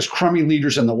 Look at those crummy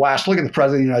leaders in the West. Look at the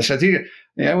president of the United States.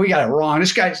 Yeah, we got it wrong.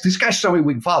 This guy's somebody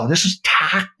we can follow. This is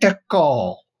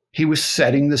tactical. He was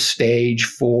setting the stage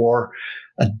for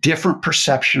a different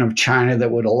perception of China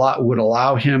that would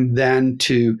allow him then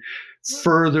to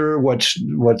further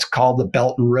what's called the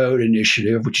Belt and Road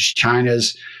Initiative, which is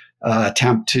China's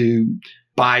attempt to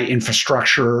buy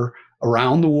infrastructure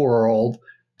around the world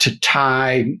to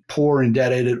tie poor,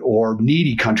 indebted, or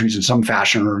needy countries in some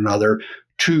fashion or another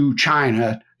to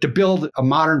China to build a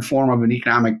modern form of an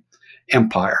economic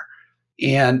empire.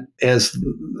 And as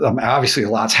obviously a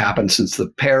lot's happened since the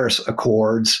Paris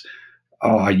Accords,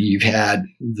 you've had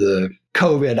the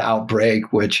COVID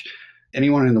outbreak, which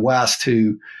anyone in the West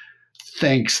who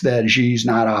thinks that Xi's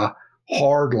not a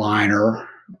hardliner,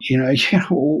 you got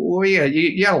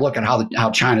to look at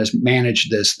how China's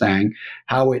managed this thing,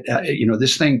 how it,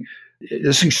 this thing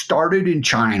started in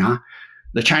China.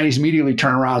 The Chinese immediately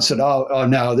turned around and said, oh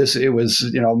no, it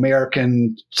was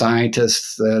American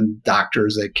scientists and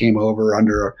doctors that came over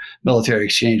under a military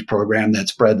exchange program that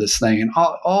spread this thing, and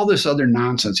all this other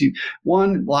nonsense.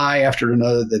 One lie after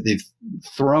another that they've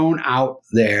thrown out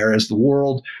there as the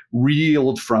world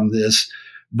reeled from this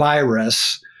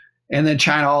virus. And then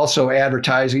China also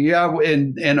advertising,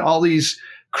 and all these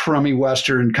crummy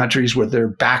Western countries with their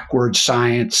backward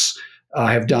science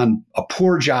have done a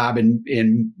poor job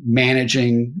in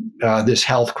managing this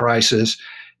health crisis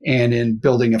and in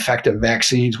building effective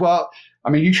vaccines. Well, I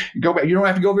mean, you go back. You don't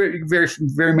have to go very, very,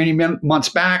 very many months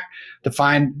back to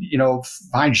find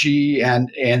Xi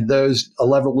and those a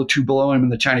level or two below him in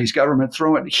the Chinese government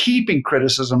throwing heaping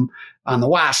criticism on the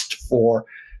West for.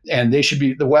 And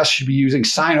the West should be using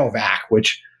Sinovac,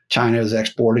 which China is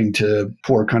exporting to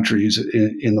poor countries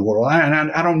in the world.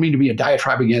 And I don't mean to be a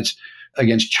diatribe against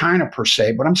China per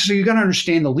se, but I'm saying you got to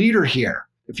understand the leader here.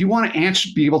 If you want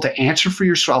to be able to answer for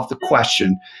yourself the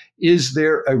question, is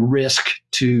there a risk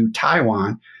to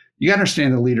Taiwan? You got to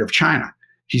understand the leader of China.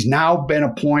 He's now been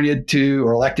appointed to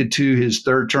or elected to his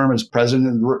third term as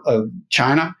president of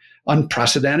China.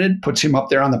 Unprecedented, puts him up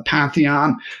there on the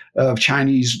pantheon of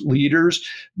Chinese leaders.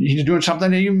 He's doing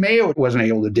something that Mao wasn't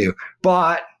able to do.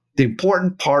 But the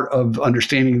important part of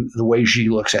understanding the way Xi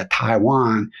looks at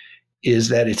Taiwan is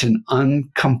that it's an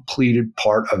uncompleted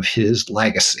part of his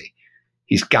legacy.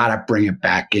 He's got to bring it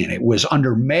back in. It was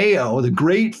under Mao, the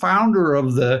great founder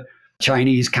of the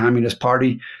Chinese Communist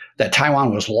Party, that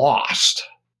Taiwan was lost.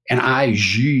 And I,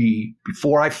 Xi,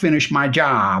 before I finish my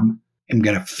job, am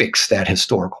going to fix that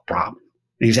historical problem.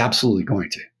 And he's absolutely going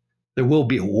to. There will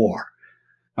be a war.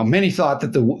 Now, many thought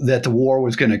that the war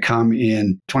was going to come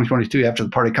in 2022 after the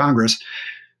Party Congress,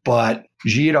 but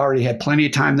Xi had already had plenty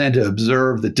of time then to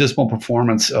observe the dismal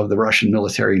performance of the Russian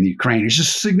military in the Ukraine. It's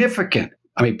just significant.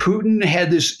 I mean, Putin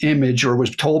had this image, or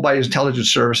was told by his intelligence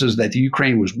services, that the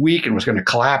Ukraine was weak and was going to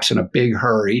collapse in a big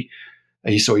hurry.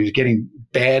 So he was getting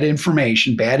bad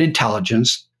information, bad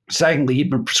intelligence. Secondly, he'd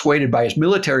been persuaded by his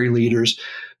military leaders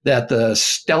that the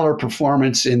stellar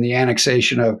performance in the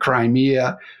annexation of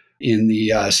Crimea in the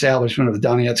establishment of the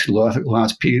Donetsk and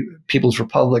Luhansk People's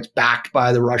Republics, backed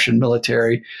by the Russian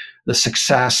military, the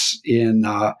success in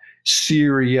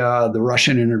Syria, the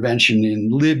Russian intervention in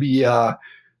Libya,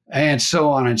 and so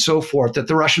on and so forth, that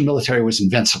the Russian military was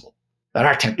invincible, that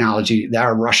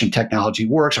our Russian technology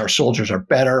works, our soldiers are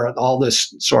better, all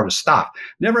this sort of stuff.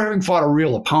 Never having fought a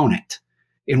real opponent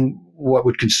in what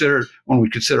one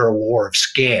would consider a war of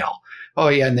scale. Oh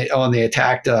yeah, and they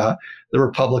attacked the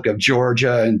Republic of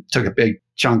Georgia and took a big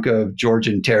chunk of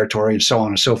Georgian territory and so on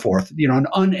and so forth. An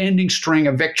unending string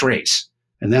of victories.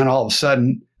 And then all of a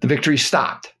sudden, the victory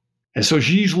stopped. And so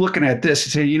Xi's looking at this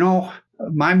and saying,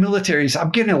 my militaries, I'm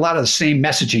getting a lot of the same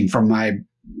messaging from my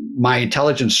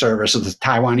intelligence service that the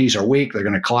Taiwanese are weak, they're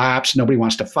going to collapse, nobody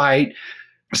wants to fight.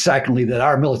 Secondly, that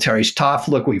our military is tough.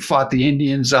 Look, we fought the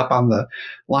Indians up on the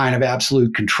line of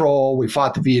absolute control. We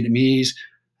fought the Vietnamese.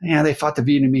 Yeah, they fought the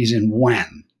Vietnamese in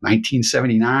when?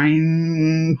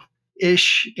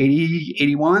 1979-ish, 80,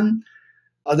 81?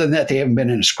 Other than that, they haven't been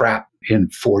in a scrap in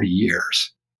 40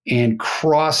 years. And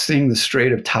crossing the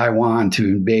Strait of Taiwan to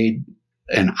invade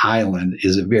an island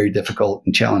is a very difficult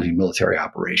and challenging military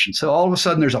operation. So all of a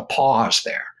sudden, there's a pause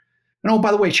there. And oh, by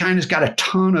the way, China's got a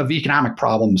ton of economic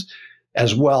problems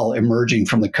as well emerging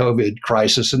from the COVID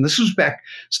crisis. And this was back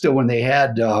still when they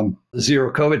had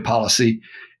zero COVID policy.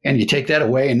 And you take that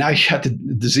away, and now you got the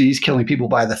disease killing people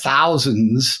by the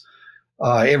thousands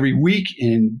every week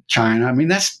in China. I mean,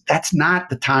 that's not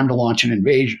the time to launch an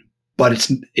invasion, but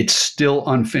it's still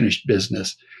unfinished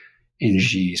business in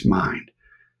Xi's mind.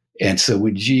 And so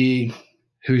with Xi,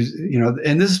 who's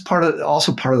and this is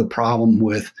also part of the problem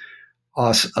with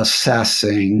us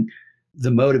assessing the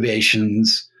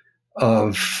motivations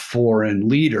of foreign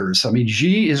leaders. I mean,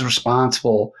 Xi is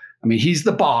responsible. I mean, he's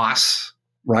the boss.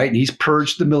 Right. And he's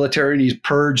purged the military, and he's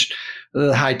purged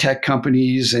the high tech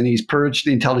companies, and he's purged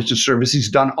the intelligence service.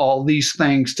 He's done all these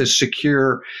things to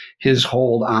secure his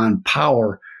hold on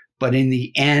power. But in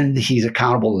the end, he's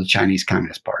accountable to the Chinese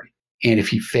Communist Party. And if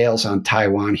he fails on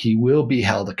Taiwan, he will be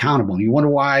held accountable. And you wonder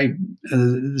why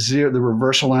the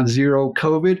reversal on zero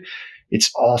COVID?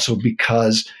 It's also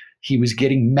because he was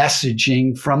getting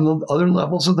messaging from the other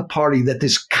levels of the party that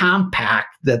this compact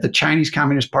that the Chinese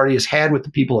Communist Party has had with the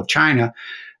people of China,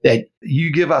 that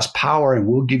you give us power and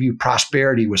we'll give you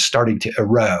prosperity, was starting to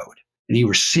erode. And you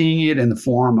were seeing it in the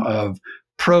form of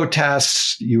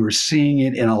protests. You were seeing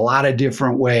it in a lot of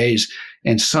different ways.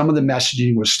 And some of the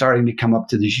messaging was starting to come up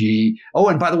to the Xi. Oh,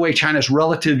 and by the way, China's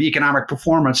relative economic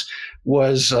performance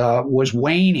was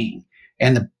waning.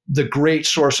 And the great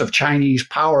source of Chinese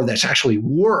power that's actually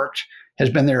worked has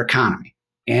been their economy.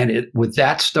 And with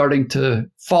that starting to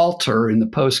falter in the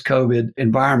post-COVID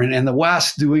environment, and the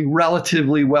West doing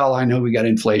relatively well, I know we got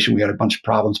inflation, we got a bunch of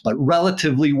problems, but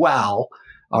relatively well,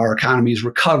 our economy is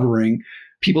recovering.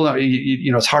 People,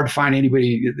 it's hard to find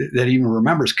anybody that even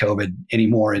remembers COVID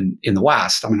anymore in the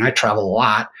West. I mean, I travel a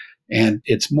lot, and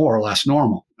it's more or less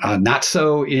normal. Not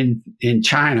so in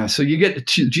China. So you get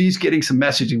Xi's getting some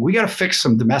messaging. We got to fix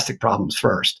some domestic problems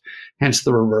first. Hence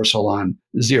the reversal on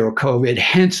zero COVID.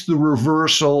 Hence the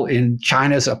reversal in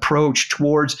China's approach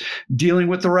towards dealing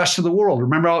with the rest of the world.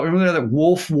 Remember that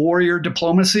wolf warrior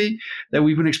diplomacy that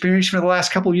we've been experiencing for the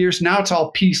last couple of years? Now it's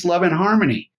all peace, love, and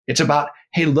harmony. It's about,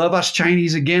 hey, love us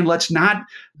Chinese again.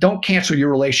 Don't cancel your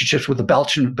relationships with the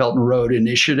Belt and Road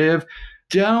Initiative.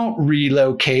 Don't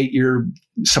relocate your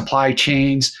supply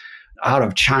chains out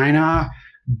of China.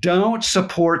 Don't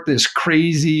support this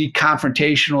crazy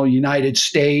confrontational United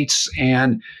States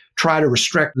and try to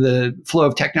restrict the flow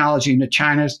of technology into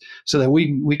China so that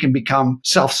we can become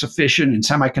self-sufficient in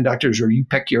semiconductors, or you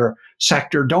pick your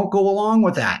sector. Don't go along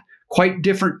with that. Quite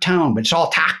different tone, but it's all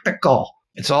tactical.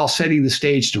 It's all setting the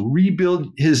stage to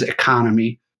rebuild his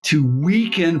economy, to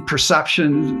weaken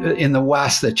perception in the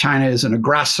West that China is an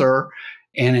aggressor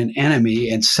and an enemy,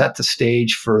 and set the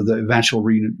stage for the eventual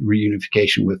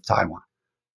reunification with Taiwan.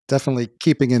 Definitely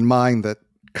keeping in mind that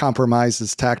compromise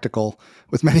is tactical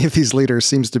with many of these leaders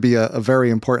seems to be a very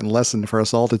important lesson for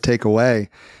us all to take away.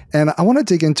 And I want to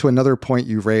dig into another point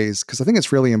you raised, because I think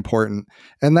it's really important,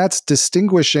 and that's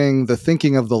distinguishing the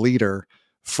thinking of the leader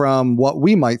from what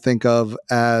we might think of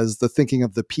as the thinking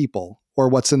of the people, or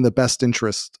what's in the best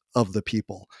interest of the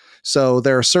people. So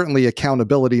there are certainly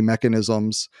accountability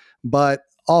mechanisms, but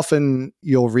often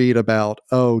you'll read about,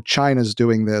 oh, China's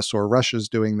doing this or Russia's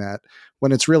doing that,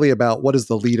 when it's really about what is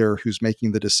the leader who's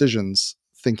making the decisions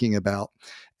thinking about.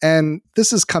 And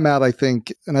this has come out, I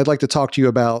think, and I'd like to talk to you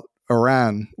about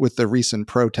Iran with the recent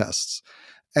protests.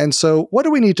 And so what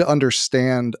do we need to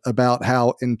understand about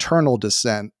how internal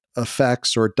dissent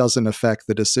affects or doesn't affect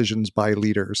the decisions by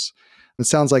leaders? It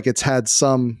sounds like it's had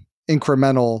some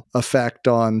incremental effect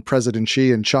on President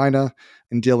Xi in China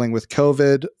in dealing with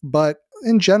COVID. But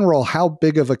in general, how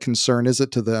big of a concern is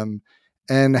it to them?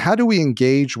 And how do we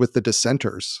engage with the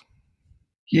dissenters?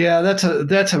 Yeah, that's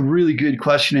a really good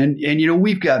question, and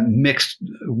we've got mixed.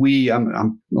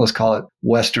 Let's call it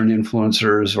Western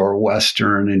influencers or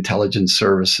Western intelligence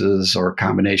services or a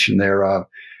combination thereof.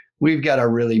 We've got a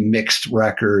really mixed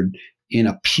record in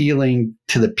appealing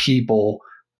to the people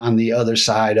on the other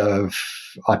side of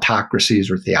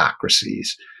autocracies or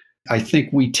theocracies. I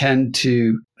think we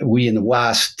in the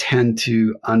West tend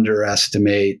to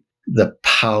underestimate the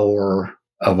power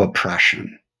of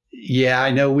oppression. Yeah,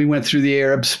 I know we went through the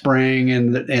Arab Spring,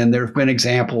 and there have been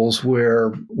examples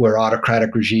where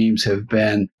autocratic regimes have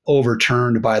been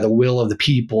overturned by the will of the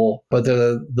people. But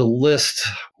the list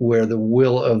where the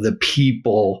will of the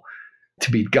people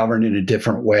to be governed in a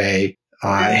different way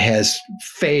has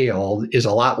failed is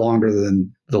a lot longer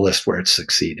than the list where it's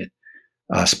succeeded,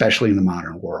 especially in the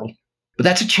modern world. But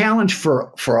that's a challenge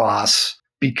for us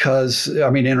because,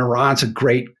 in Iran, it's a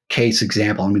great case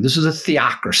example. This is a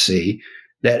theocracy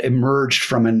that emerged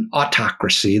from an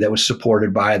autocracy that was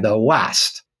supported by the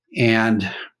West.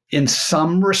 And in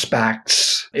some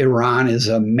respects, Iran is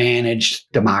a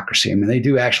managed democracy. They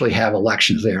do actually have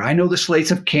elections there. I know the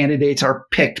slates of candidates are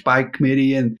picked by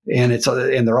committee and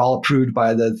they're all approved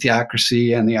by the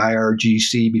theocracy and the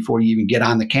IRGC before you even get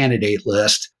on the candidate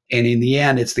list. And in the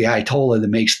end, it's the Ayatollah that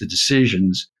makes the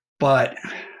decisions. But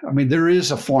there is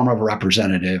a form of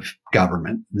representative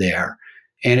government there,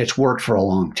 and it's worked for a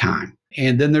long time.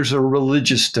 And then there's a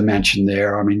religious dimension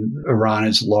there. Iran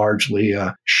is largely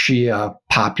a Shia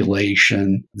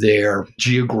population. They're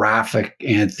geographic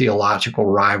and theological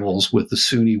rivals with the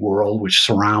Sunni world, which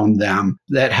surround them.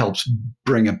 That helps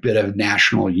bring a bit of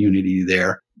national unity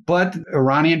there. But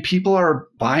Iranian people are,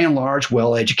 by and large,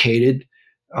 well-educated.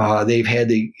 They've had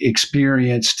the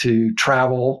experience to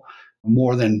travel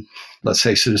more than, let's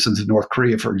say, citizens of North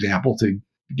Korea, for example, to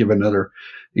give another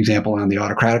example on the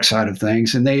autocratic side of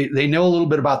things. And they know a little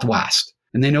bit about the West,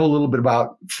 and they know a little bit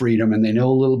about freedom, and they know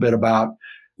a little bit about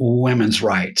women's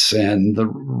rights and the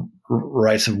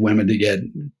rights of women to get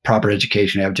proper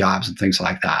education, to have jobs and things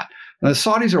like that. And the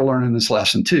Saudis are learning this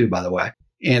lesson too, by the way.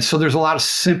 And so there's a lot of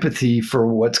sympathy for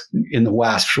what's in the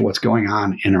West, for what's going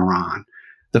on in Iran.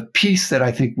 The piece that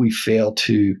I think we fail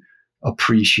to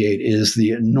appreciate is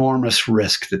the enormous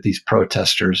risk that these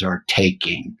protesters are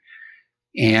taking.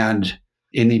 And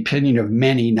in the opinion of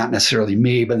many, not necessarily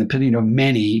me, but in the opinion of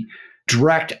many,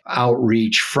 direct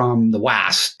outreach from the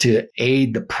West to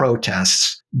aid the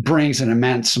protests brings an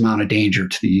immense amount of danger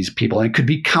to these people. And it could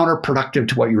be counterproductive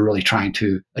to what you're really trying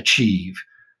to achieve.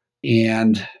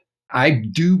 And I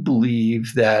do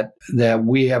believe that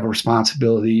we have a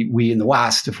responsibility, we in the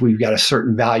West, if we've got a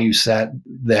certain value set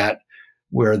that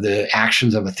where the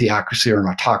actions of a theocracy or an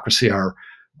autocracy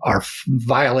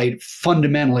violate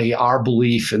fundamentally our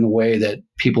belief in the way that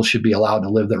people should be allowed to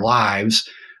live their lives.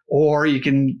 Or you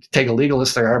can take a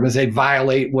legalistic argument, they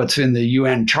violate what's in the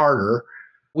UN Charter.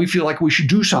 We feel like we should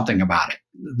do something about it.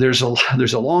 There's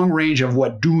a long range of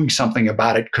what doing something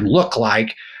about it can look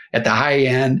like. At the high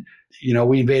end,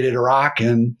 we invaded Iraq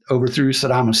and overthrew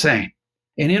Saddam Hussein.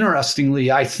 And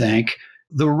interestingly, I think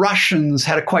the Russians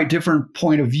had a quite different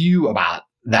point of view about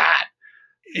that.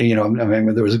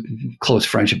 There was a close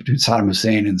friendship between Saddam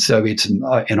Hussein and the Soviets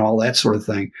and all that sort of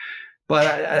thing. But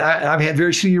I've had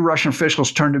very senior Russian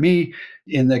officials turn to me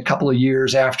in the couple of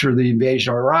years after the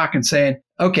invasion of Iraq and saying,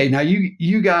 okay, now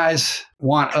you guys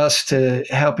want us to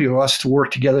help us to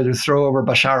work together to throw over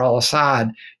Bashar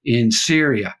al-Assad in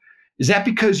Syria. Is that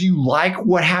because you like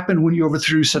what happened when you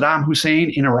overthrew Saddam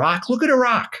Hussein in Iraq? Look at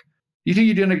Iraq. You think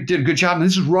you did a good job? And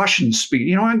this is Russians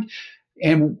speaking,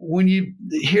 and when you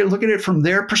look at it from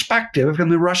their perspective,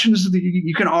 and the Russians,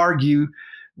 you can argue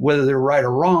whether they're right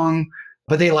or wrong,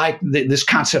 but they like this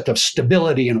concept of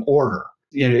stability and order.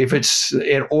 If it's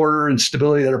an order and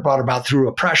stability that are brought about through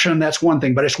oppression, that's one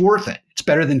thing, but it's worth it. It's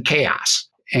better than chaos.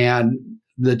 And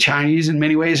the Chinese, in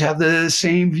many ways, have the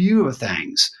same view of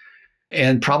things.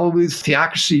 And probably the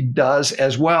theocracy does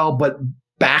as well, but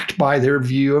backed by their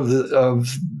view of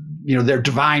their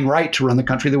divine right to run the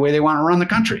country the way they want to run the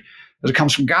country, as it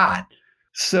comes from God.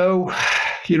 So,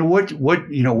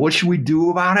 what should we do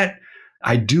about it?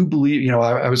 I do believe,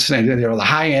 I was saying, the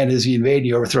high end is you invade,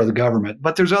 you overthrow the government,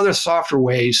 but there's other softer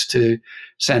ways to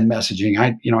send messaging.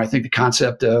 I think the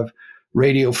concept of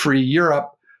Radio Free Europe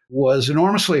was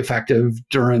enormously effective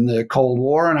during the Cold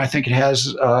War, and I think it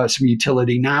has some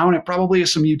utility now, and it probably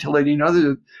has some utility in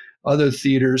other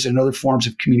theaters and other forms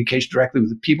of communication directly with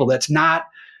the people.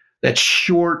 That's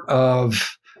short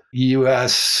of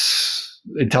U.S.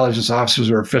 intelligence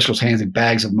officers or officials handing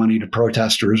bags of money to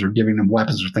protesters or giving them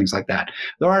weapons or things like that.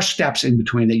 There are steps in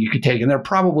between that you could take, and they're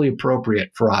probably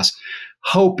appropriate for us,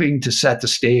 hoping to set the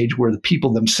stage where the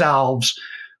people themselves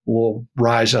will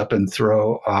rise up and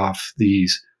throw off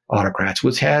these autocrats,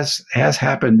 which has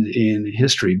happened in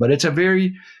history. But it's a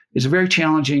very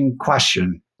challenging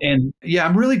question. And yeah,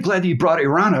 I'm really glad that you brought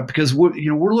Iran up, because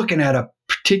we're looking at a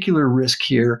particular risk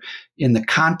here in the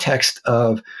context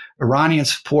of Iranian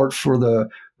support for the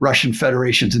Russian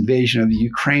Federation's invasion of the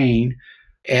Ukraine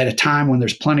at a time when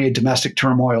there's plenty of domestic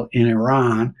turmoil in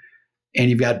Iran. And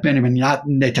you've got Benjamin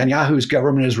Netanyahu's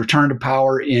government has returned to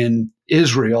power in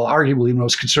Israel, arguably the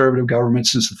most conservative government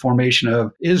since the formation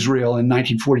of Israel in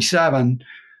 1947.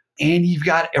 And you've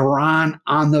got Iran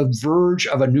on the verge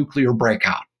of a nuclear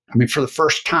breakout. I mean, for the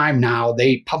first time now,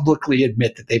 they publicly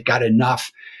admit that they've got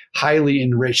enough highly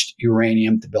enriched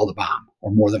uranium to build a bomb, or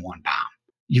more than one bomb.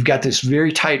 You've got this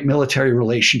very tight military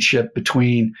relationship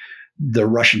between the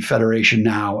Russian Federation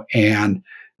now and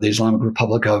the Islamic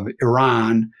Republic of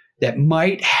Iran that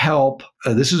might help.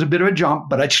 This is a bit of a jump,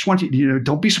 but I just want you to,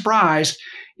 don't be surprised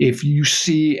if you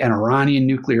see an Iranian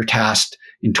nuclear test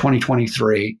in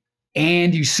 2023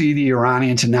 and you see the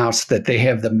Iranians announce that they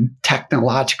have the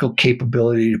technological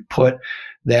capability to put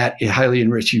that highly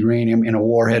enriched uranium in a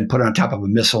warhead, put it on top of a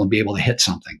missile, and be able to hit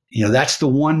something. That's the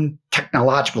one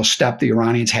technological step the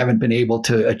Iranians haven't been able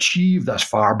to achieve thus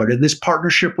far. But in this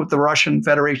partnership with the Russian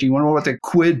Federation, you want to know what the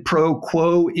quid pro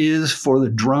quo is for the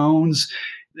drones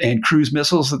and cruise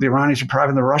missiles that the Iranians are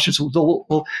providing the Russians?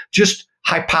 We'll just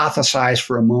hypothesize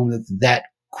for a moment that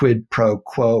quid pro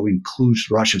quo includes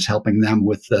Russians helping them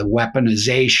with the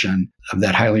weaponization of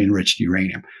that highly enriched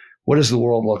uranium. What does the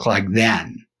world look like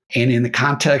then? And in the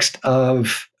context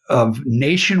of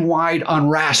nationwide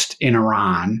unrest in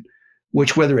Iran,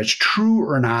 which, whether it's true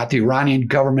or not, the Iranian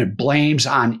government blames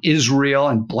on Israel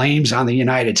and blames on the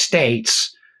United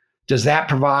States, does that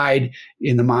provide,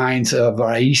 in the minds of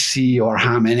Raisi or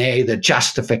Khamenei, the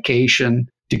justification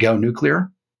to go nuclear?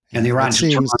 And the Iranians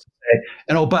say,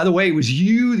 and oh, by the way, it was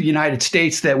you, the United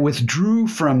States, that withdrew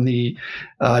from the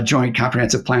Joint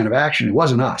Comprehensive Plan of Action. It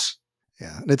wasn't us.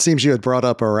 Yeah. And it seems you had brought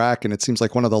up Iraq, and it seems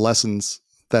like one of the lessons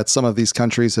that some of these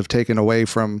countries have taken away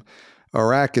from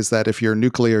Iraq is that if you're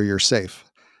nuclear, you're safe.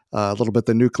 A little bit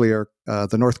the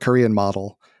North Korean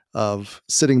model of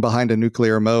sitting behind a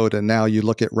nuclear mode. And now you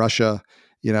look at Russia,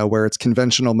 where its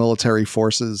conventional military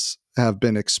forces have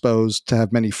been exposed to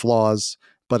have many flaws,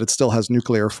 but it still has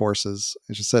nuclear forces.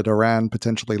 As you said, Iran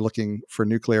potentially looking for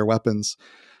nuclear weapons.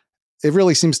 It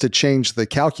really seems to change the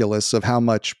calculus of how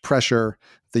much pressure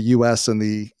the U.S. and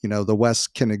the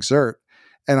West can exert.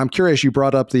 And I'm curious, you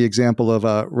brought up the example of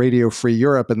Radio Free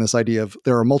Europe and this idea of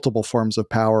there are multiple forms of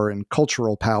power and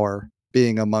cultural power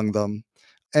being among them.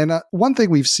 And one thing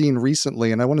we've seen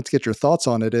recently, and I wanted to get your thoughts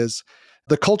on it, is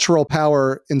the cultural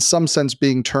power in some sense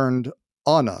being turned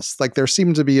on us. Like there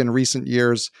seemed to be in recent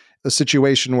years a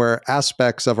situation where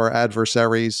aspects of our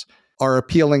adversaries are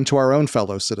appealing to our own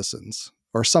fellow citizens,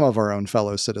 or some of our own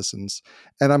fellow citizens.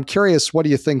 And I'm curious, what do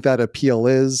you think that appeal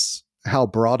is? How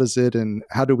broad is it? And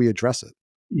how do we address it?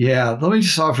 Yeah, let me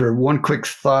just offer one quick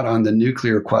thought on the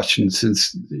nuclear question,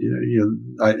 since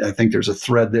I think there's a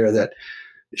thread there that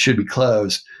should be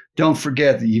closed. Don't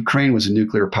forget that Ukraine was a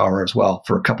nuclear power as well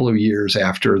for a couple of years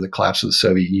after the collapse of the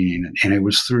Soviet Union. And it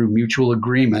was through mutual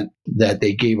agreement that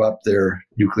they gave up their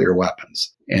nuclear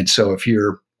weapons. And so if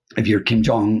you're Kim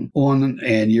Jong-un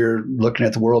and you're looking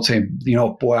at the world saying,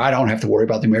 boy, I don't have to worry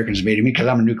about the Americans invading me because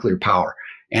I'm a nuclear power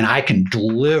and I can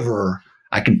deliver,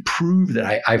 I've proved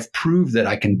that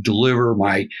I can deliver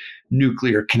my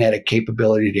nuclear kinetic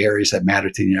capability to areas that matter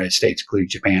to the United States, including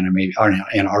Japan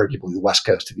and arguably the West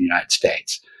Coast of the United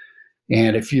States.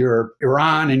 And if you're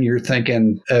Iran and you're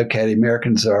thinking, okay, the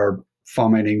Americans are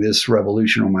fomenting this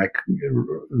revolution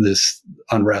this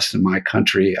unrest in my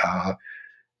country,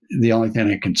 the only thing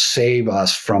that can save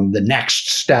us from the next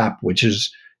step, which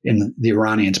is in the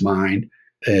Iranians' mind,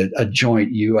 a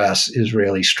joint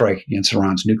U.S.-Israeli strike against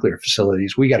Iran's nuclear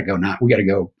facilities. We got to go now. We got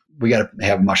to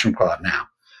have mushroom cloud now.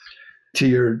 To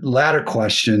your latter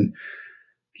question,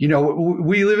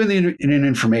 we live in an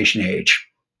information age,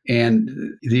 and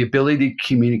the ability to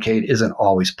communicate isn't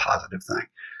always a positive thing.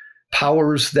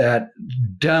 Powers that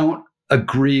don't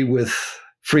agree with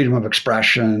freedom of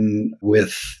expression,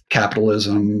 with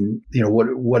capitalism,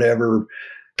 whatever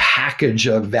package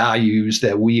of values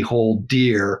that we hold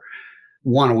dear,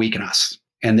 want to weaken us.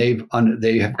 And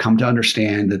they have come to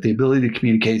understand that the ability to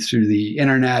communicate through the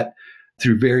internet,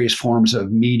 through various forms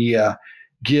of media,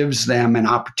 gives them an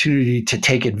opportunity to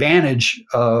take advantage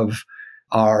of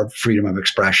our freedom of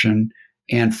expression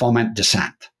and foment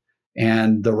dissent.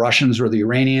 And the Russians or the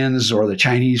Iranians or the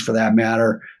Chinese, for that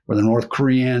matter, or the North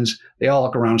Koreans, they all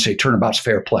look around and say, turnabout's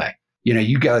fair play.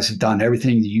 You guys have done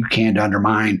everything that you can to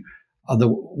undermine the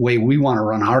way we want to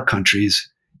run our countries,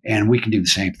 and we can do the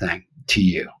same thing to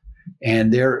you.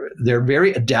 And they're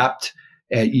very adept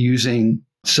at using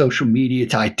social media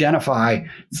to identify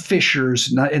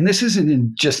fissures. And this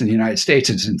isn't just in the United States.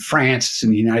 It's in France. It's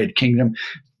in the United Kingdom,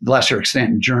 lesser extent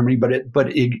in Germany, but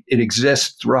it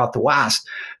exists throughout the West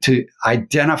to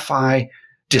identify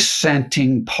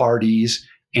dissenting parties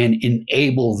and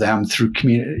enable them through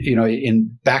community.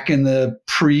 Back in the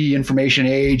pre-information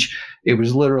age, it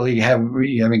was literally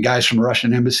having guys from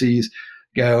Russian embassies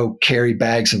go carry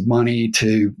bags of money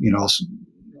to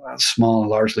small and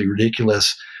largely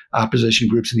ridiculous opposition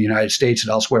groups in the United States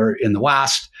and elsewhere in the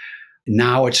West.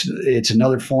 Now it's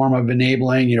another form of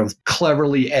enabling,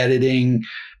 cleverly editing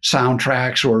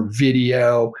soundtracks or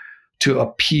video to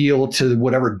appeal to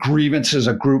whatever grievances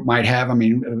a group might have. I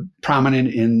mean,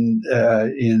 prominent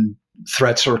in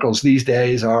threat circles these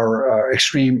days are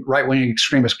extreme right-wing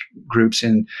extremist groups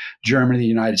in Germany, the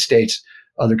United States,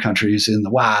 other countries in the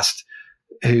West,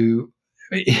 who,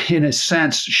 in a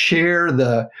sense, share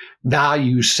the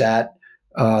value set,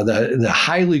 the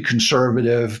highly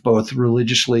conservative, both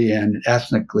religiously and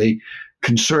ethnically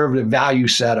conservative value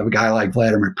set of a guy like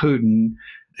Vladimir Putin,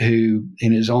 who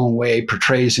in his own way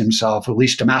portrays himself, at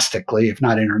least domestically, if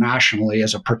not internationally,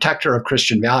 as a protector of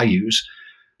Christian values.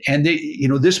 And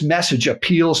this message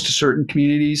appeals to certain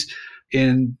communities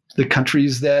in the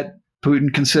countries that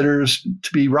Putin considers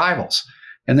to be rivals.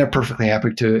 And they're perfectly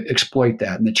happy to exploit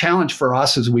that. And the challenge for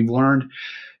us, as we've learned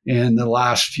in the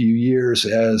last few years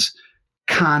as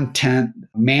content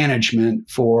management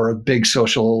for big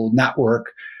social network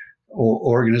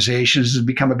organizations, has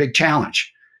become a big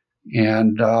challenge.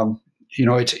 And,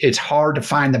 it's hard to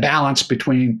find the balance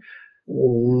between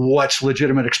what's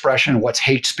legitimate expression, what's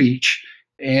hate speech.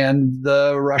 And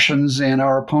the Russians and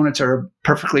our opponents are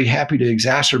perfectly happy to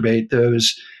exacerbate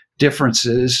those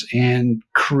differences and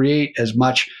create as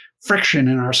much friction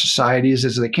in our societies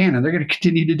as they can. And they're going to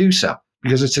continue to do so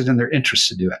because it's in their interest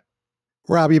to do it.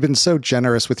 Rob, you've been so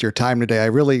generous with your time today. I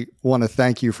really want to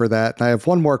thank you for that. And I have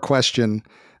one more question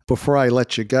before I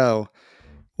let you go.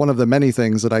 One of the many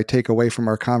things that I take away from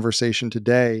our conversation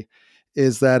today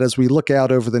is that as we look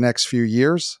out over the next few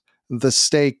years, the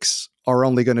stakes are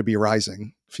only going to be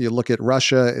rising. If you look at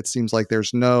Russia, it seems like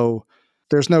there's no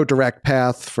direct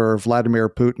path for Vladimir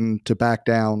Putin to back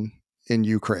down in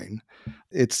Ukraine.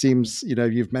 It seems,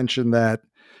 you've mentioned that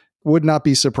would not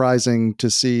be surprising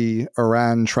to see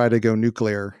Iran try to go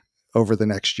nuclear over the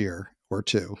next year or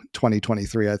two,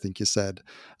 2023, I think you said.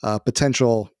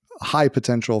 High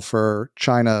potential for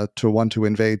China to want to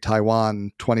invade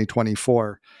Taiwan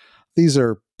 2024. These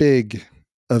are big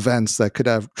events that could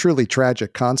have truly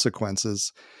tragic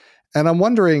consequences. And I'm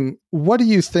wondering, what do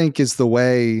you think is the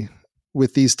way,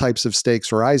 with these types of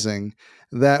stakes rising,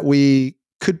 that we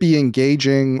could be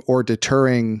engaging or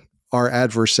deterring our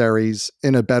adversaries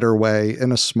in a better way,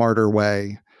 in a smarter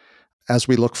way, as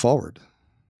we look forward?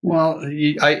 Well,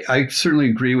 I certainly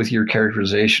agree with your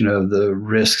characterization of the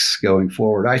risks going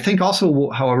forward. I think also,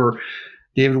 however,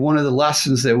 David, one of the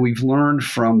lessons that we've learned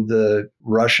from the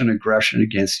Russian aggression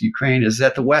against Ukraine is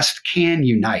that the West can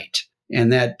unite,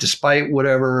 and that despite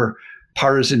whatever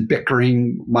partisan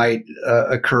bickering might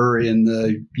occur in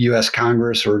the U.S.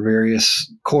 Congress or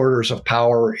various corridors of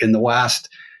power in the West,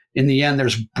 in the end,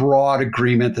 there's broad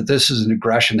agreement that this is an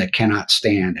aggression that cannot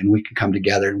stand, and we can come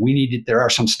together. And there are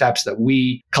some steps that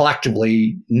we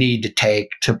collectively need to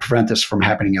take to prevent this from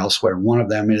happening elsewhere. One of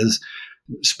them is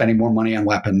spending more money on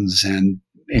weapons and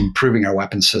improving our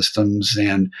weapon systems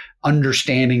and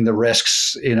understanding the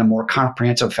risks in a more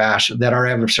comprehensive fashion that our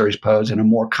adversaries pose in a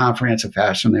more comprehensive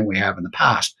fashion than we have in the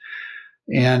past.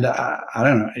 And I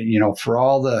don't know, for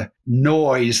all the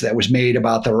noise that was made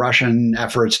about the Russian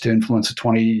efforts to influence the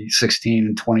 2016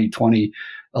 and 2020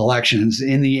 elections,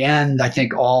 in the end, I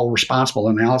think all responsible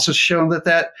analysis showed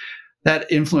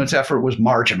that influence effort was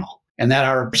marginal, and that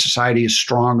our society is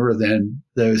stronger than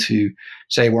those who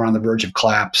say we're on the verge of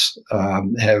collapse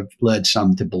have led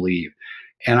some to believe.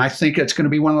 And I think it's going to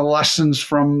be one of the lessons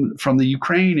from the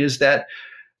Ukraine is that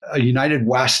a united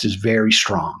West is very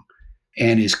strong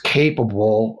and is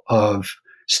capable of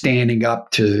standing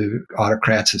up to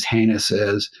autocrats as heinous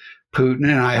as Putin.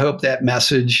 And I hope that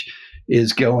message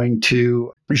is going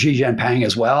to Xi Jinping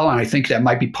as well. And I think that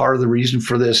might be part of the reason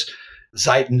for this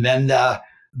Zeitenwende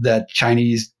that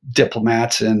Chinese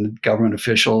diplomats and government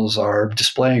officials are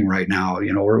displaying right now.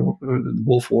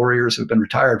 Wolf warriors have been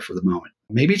retired for the moment.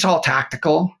 Maybe it's all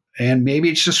tactical, and maybe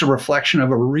it's just a reflection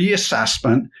of a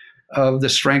reassessment of the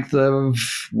strength of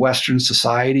Western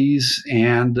societies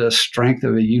and the strength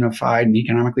of a unified and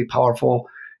economically powerful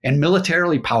and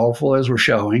militarily powerful, as we're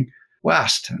showing,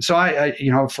 West. So I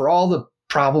for all the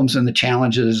problems and the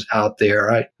challenges out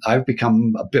there, I've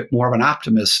become a bit more of an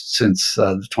optimist since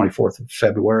the 24th of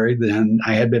February than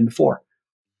I had been before.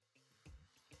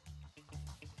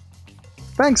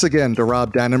 Thanks again to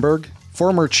Rob Dannenberg,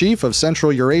 former chief of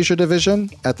Central Eurasia Division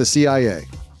at the CIA.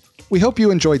 We hope you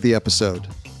enjoyed the episode.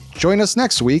 Join us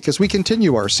next week as we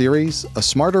continue our series, A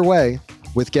Smarter Way,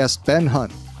 with guest Ben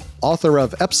Hunt, author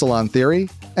of Epsilon Theory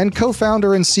and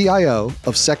co-founder and CIO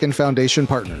of Second Foundation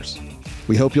Partners.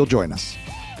 We hope you'll join us.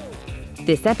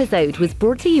 This episode was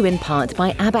brought to you in part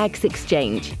by Abax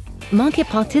Exchange. Market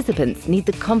participants need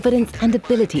the confidence and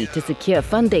ability to secure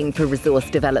funding for resource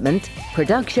development,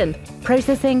 production,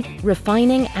 processing,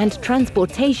 refining, and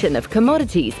transportation of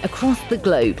commodities across the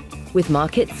globe, with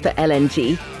markets for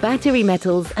LNG, battery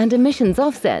metals, and emissions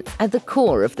offsets at the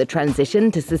core of the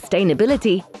transition to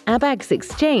sustainability. Abax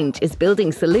Exchange is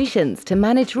building solutions to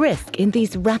manage risk in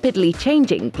these rapidly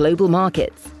changing global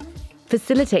markets,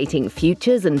 facilitating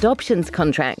futures and options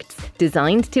contracts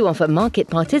designed to offer market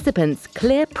participants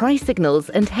clear price signals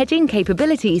and hedging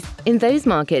capabilities in those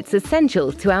markets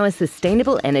essential to our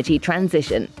sustainable energy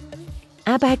transition.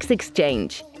 Abax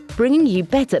Exchange, bringing you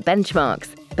better benchmarks,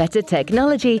 better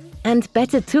technology, and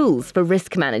better tools for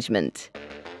risk management.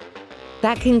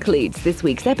 That concludes this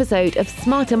week's episode of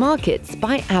Smarter Markets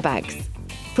by Abax.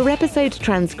 For episode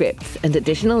transcripts and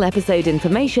additional episode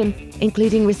information,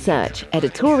 including research,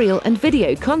 editorial, and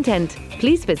video content,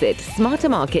 please visit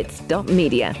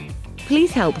smartermarkets.media.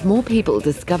 Please help more people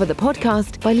discover the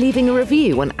podcast by leaving a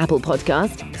review on Apple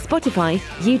Podcast, Spotify,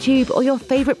 YouTube, or your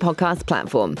favorite podcast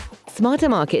platform. Smarter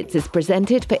Markets is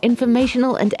presented for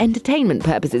informational and entertainment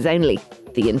purposes only.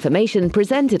 The information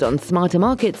presented on Smarter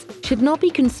Markets should not be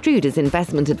construed as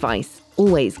investment advice.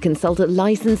 Always consult a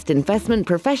licensed investment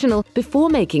professional before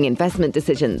making investment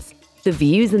decisions. The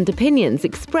views and opinions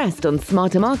expressed on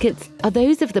Smarter Markets are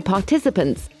those of the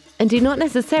participants and do not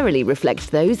necessarily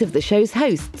reflect those of the show's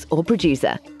hosts or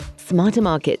producer. Smarter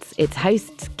Markets, its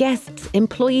hosts, guests,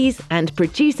 employees, and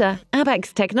producer,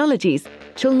 Abax Technologies,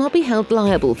 shall not be held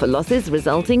liable for losses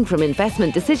resulting from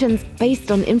investment decisions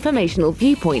based on informational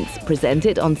viewpoints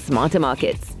presented on Smarter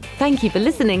Markets. Thank you for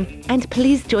listening, and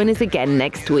please join us again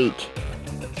next week.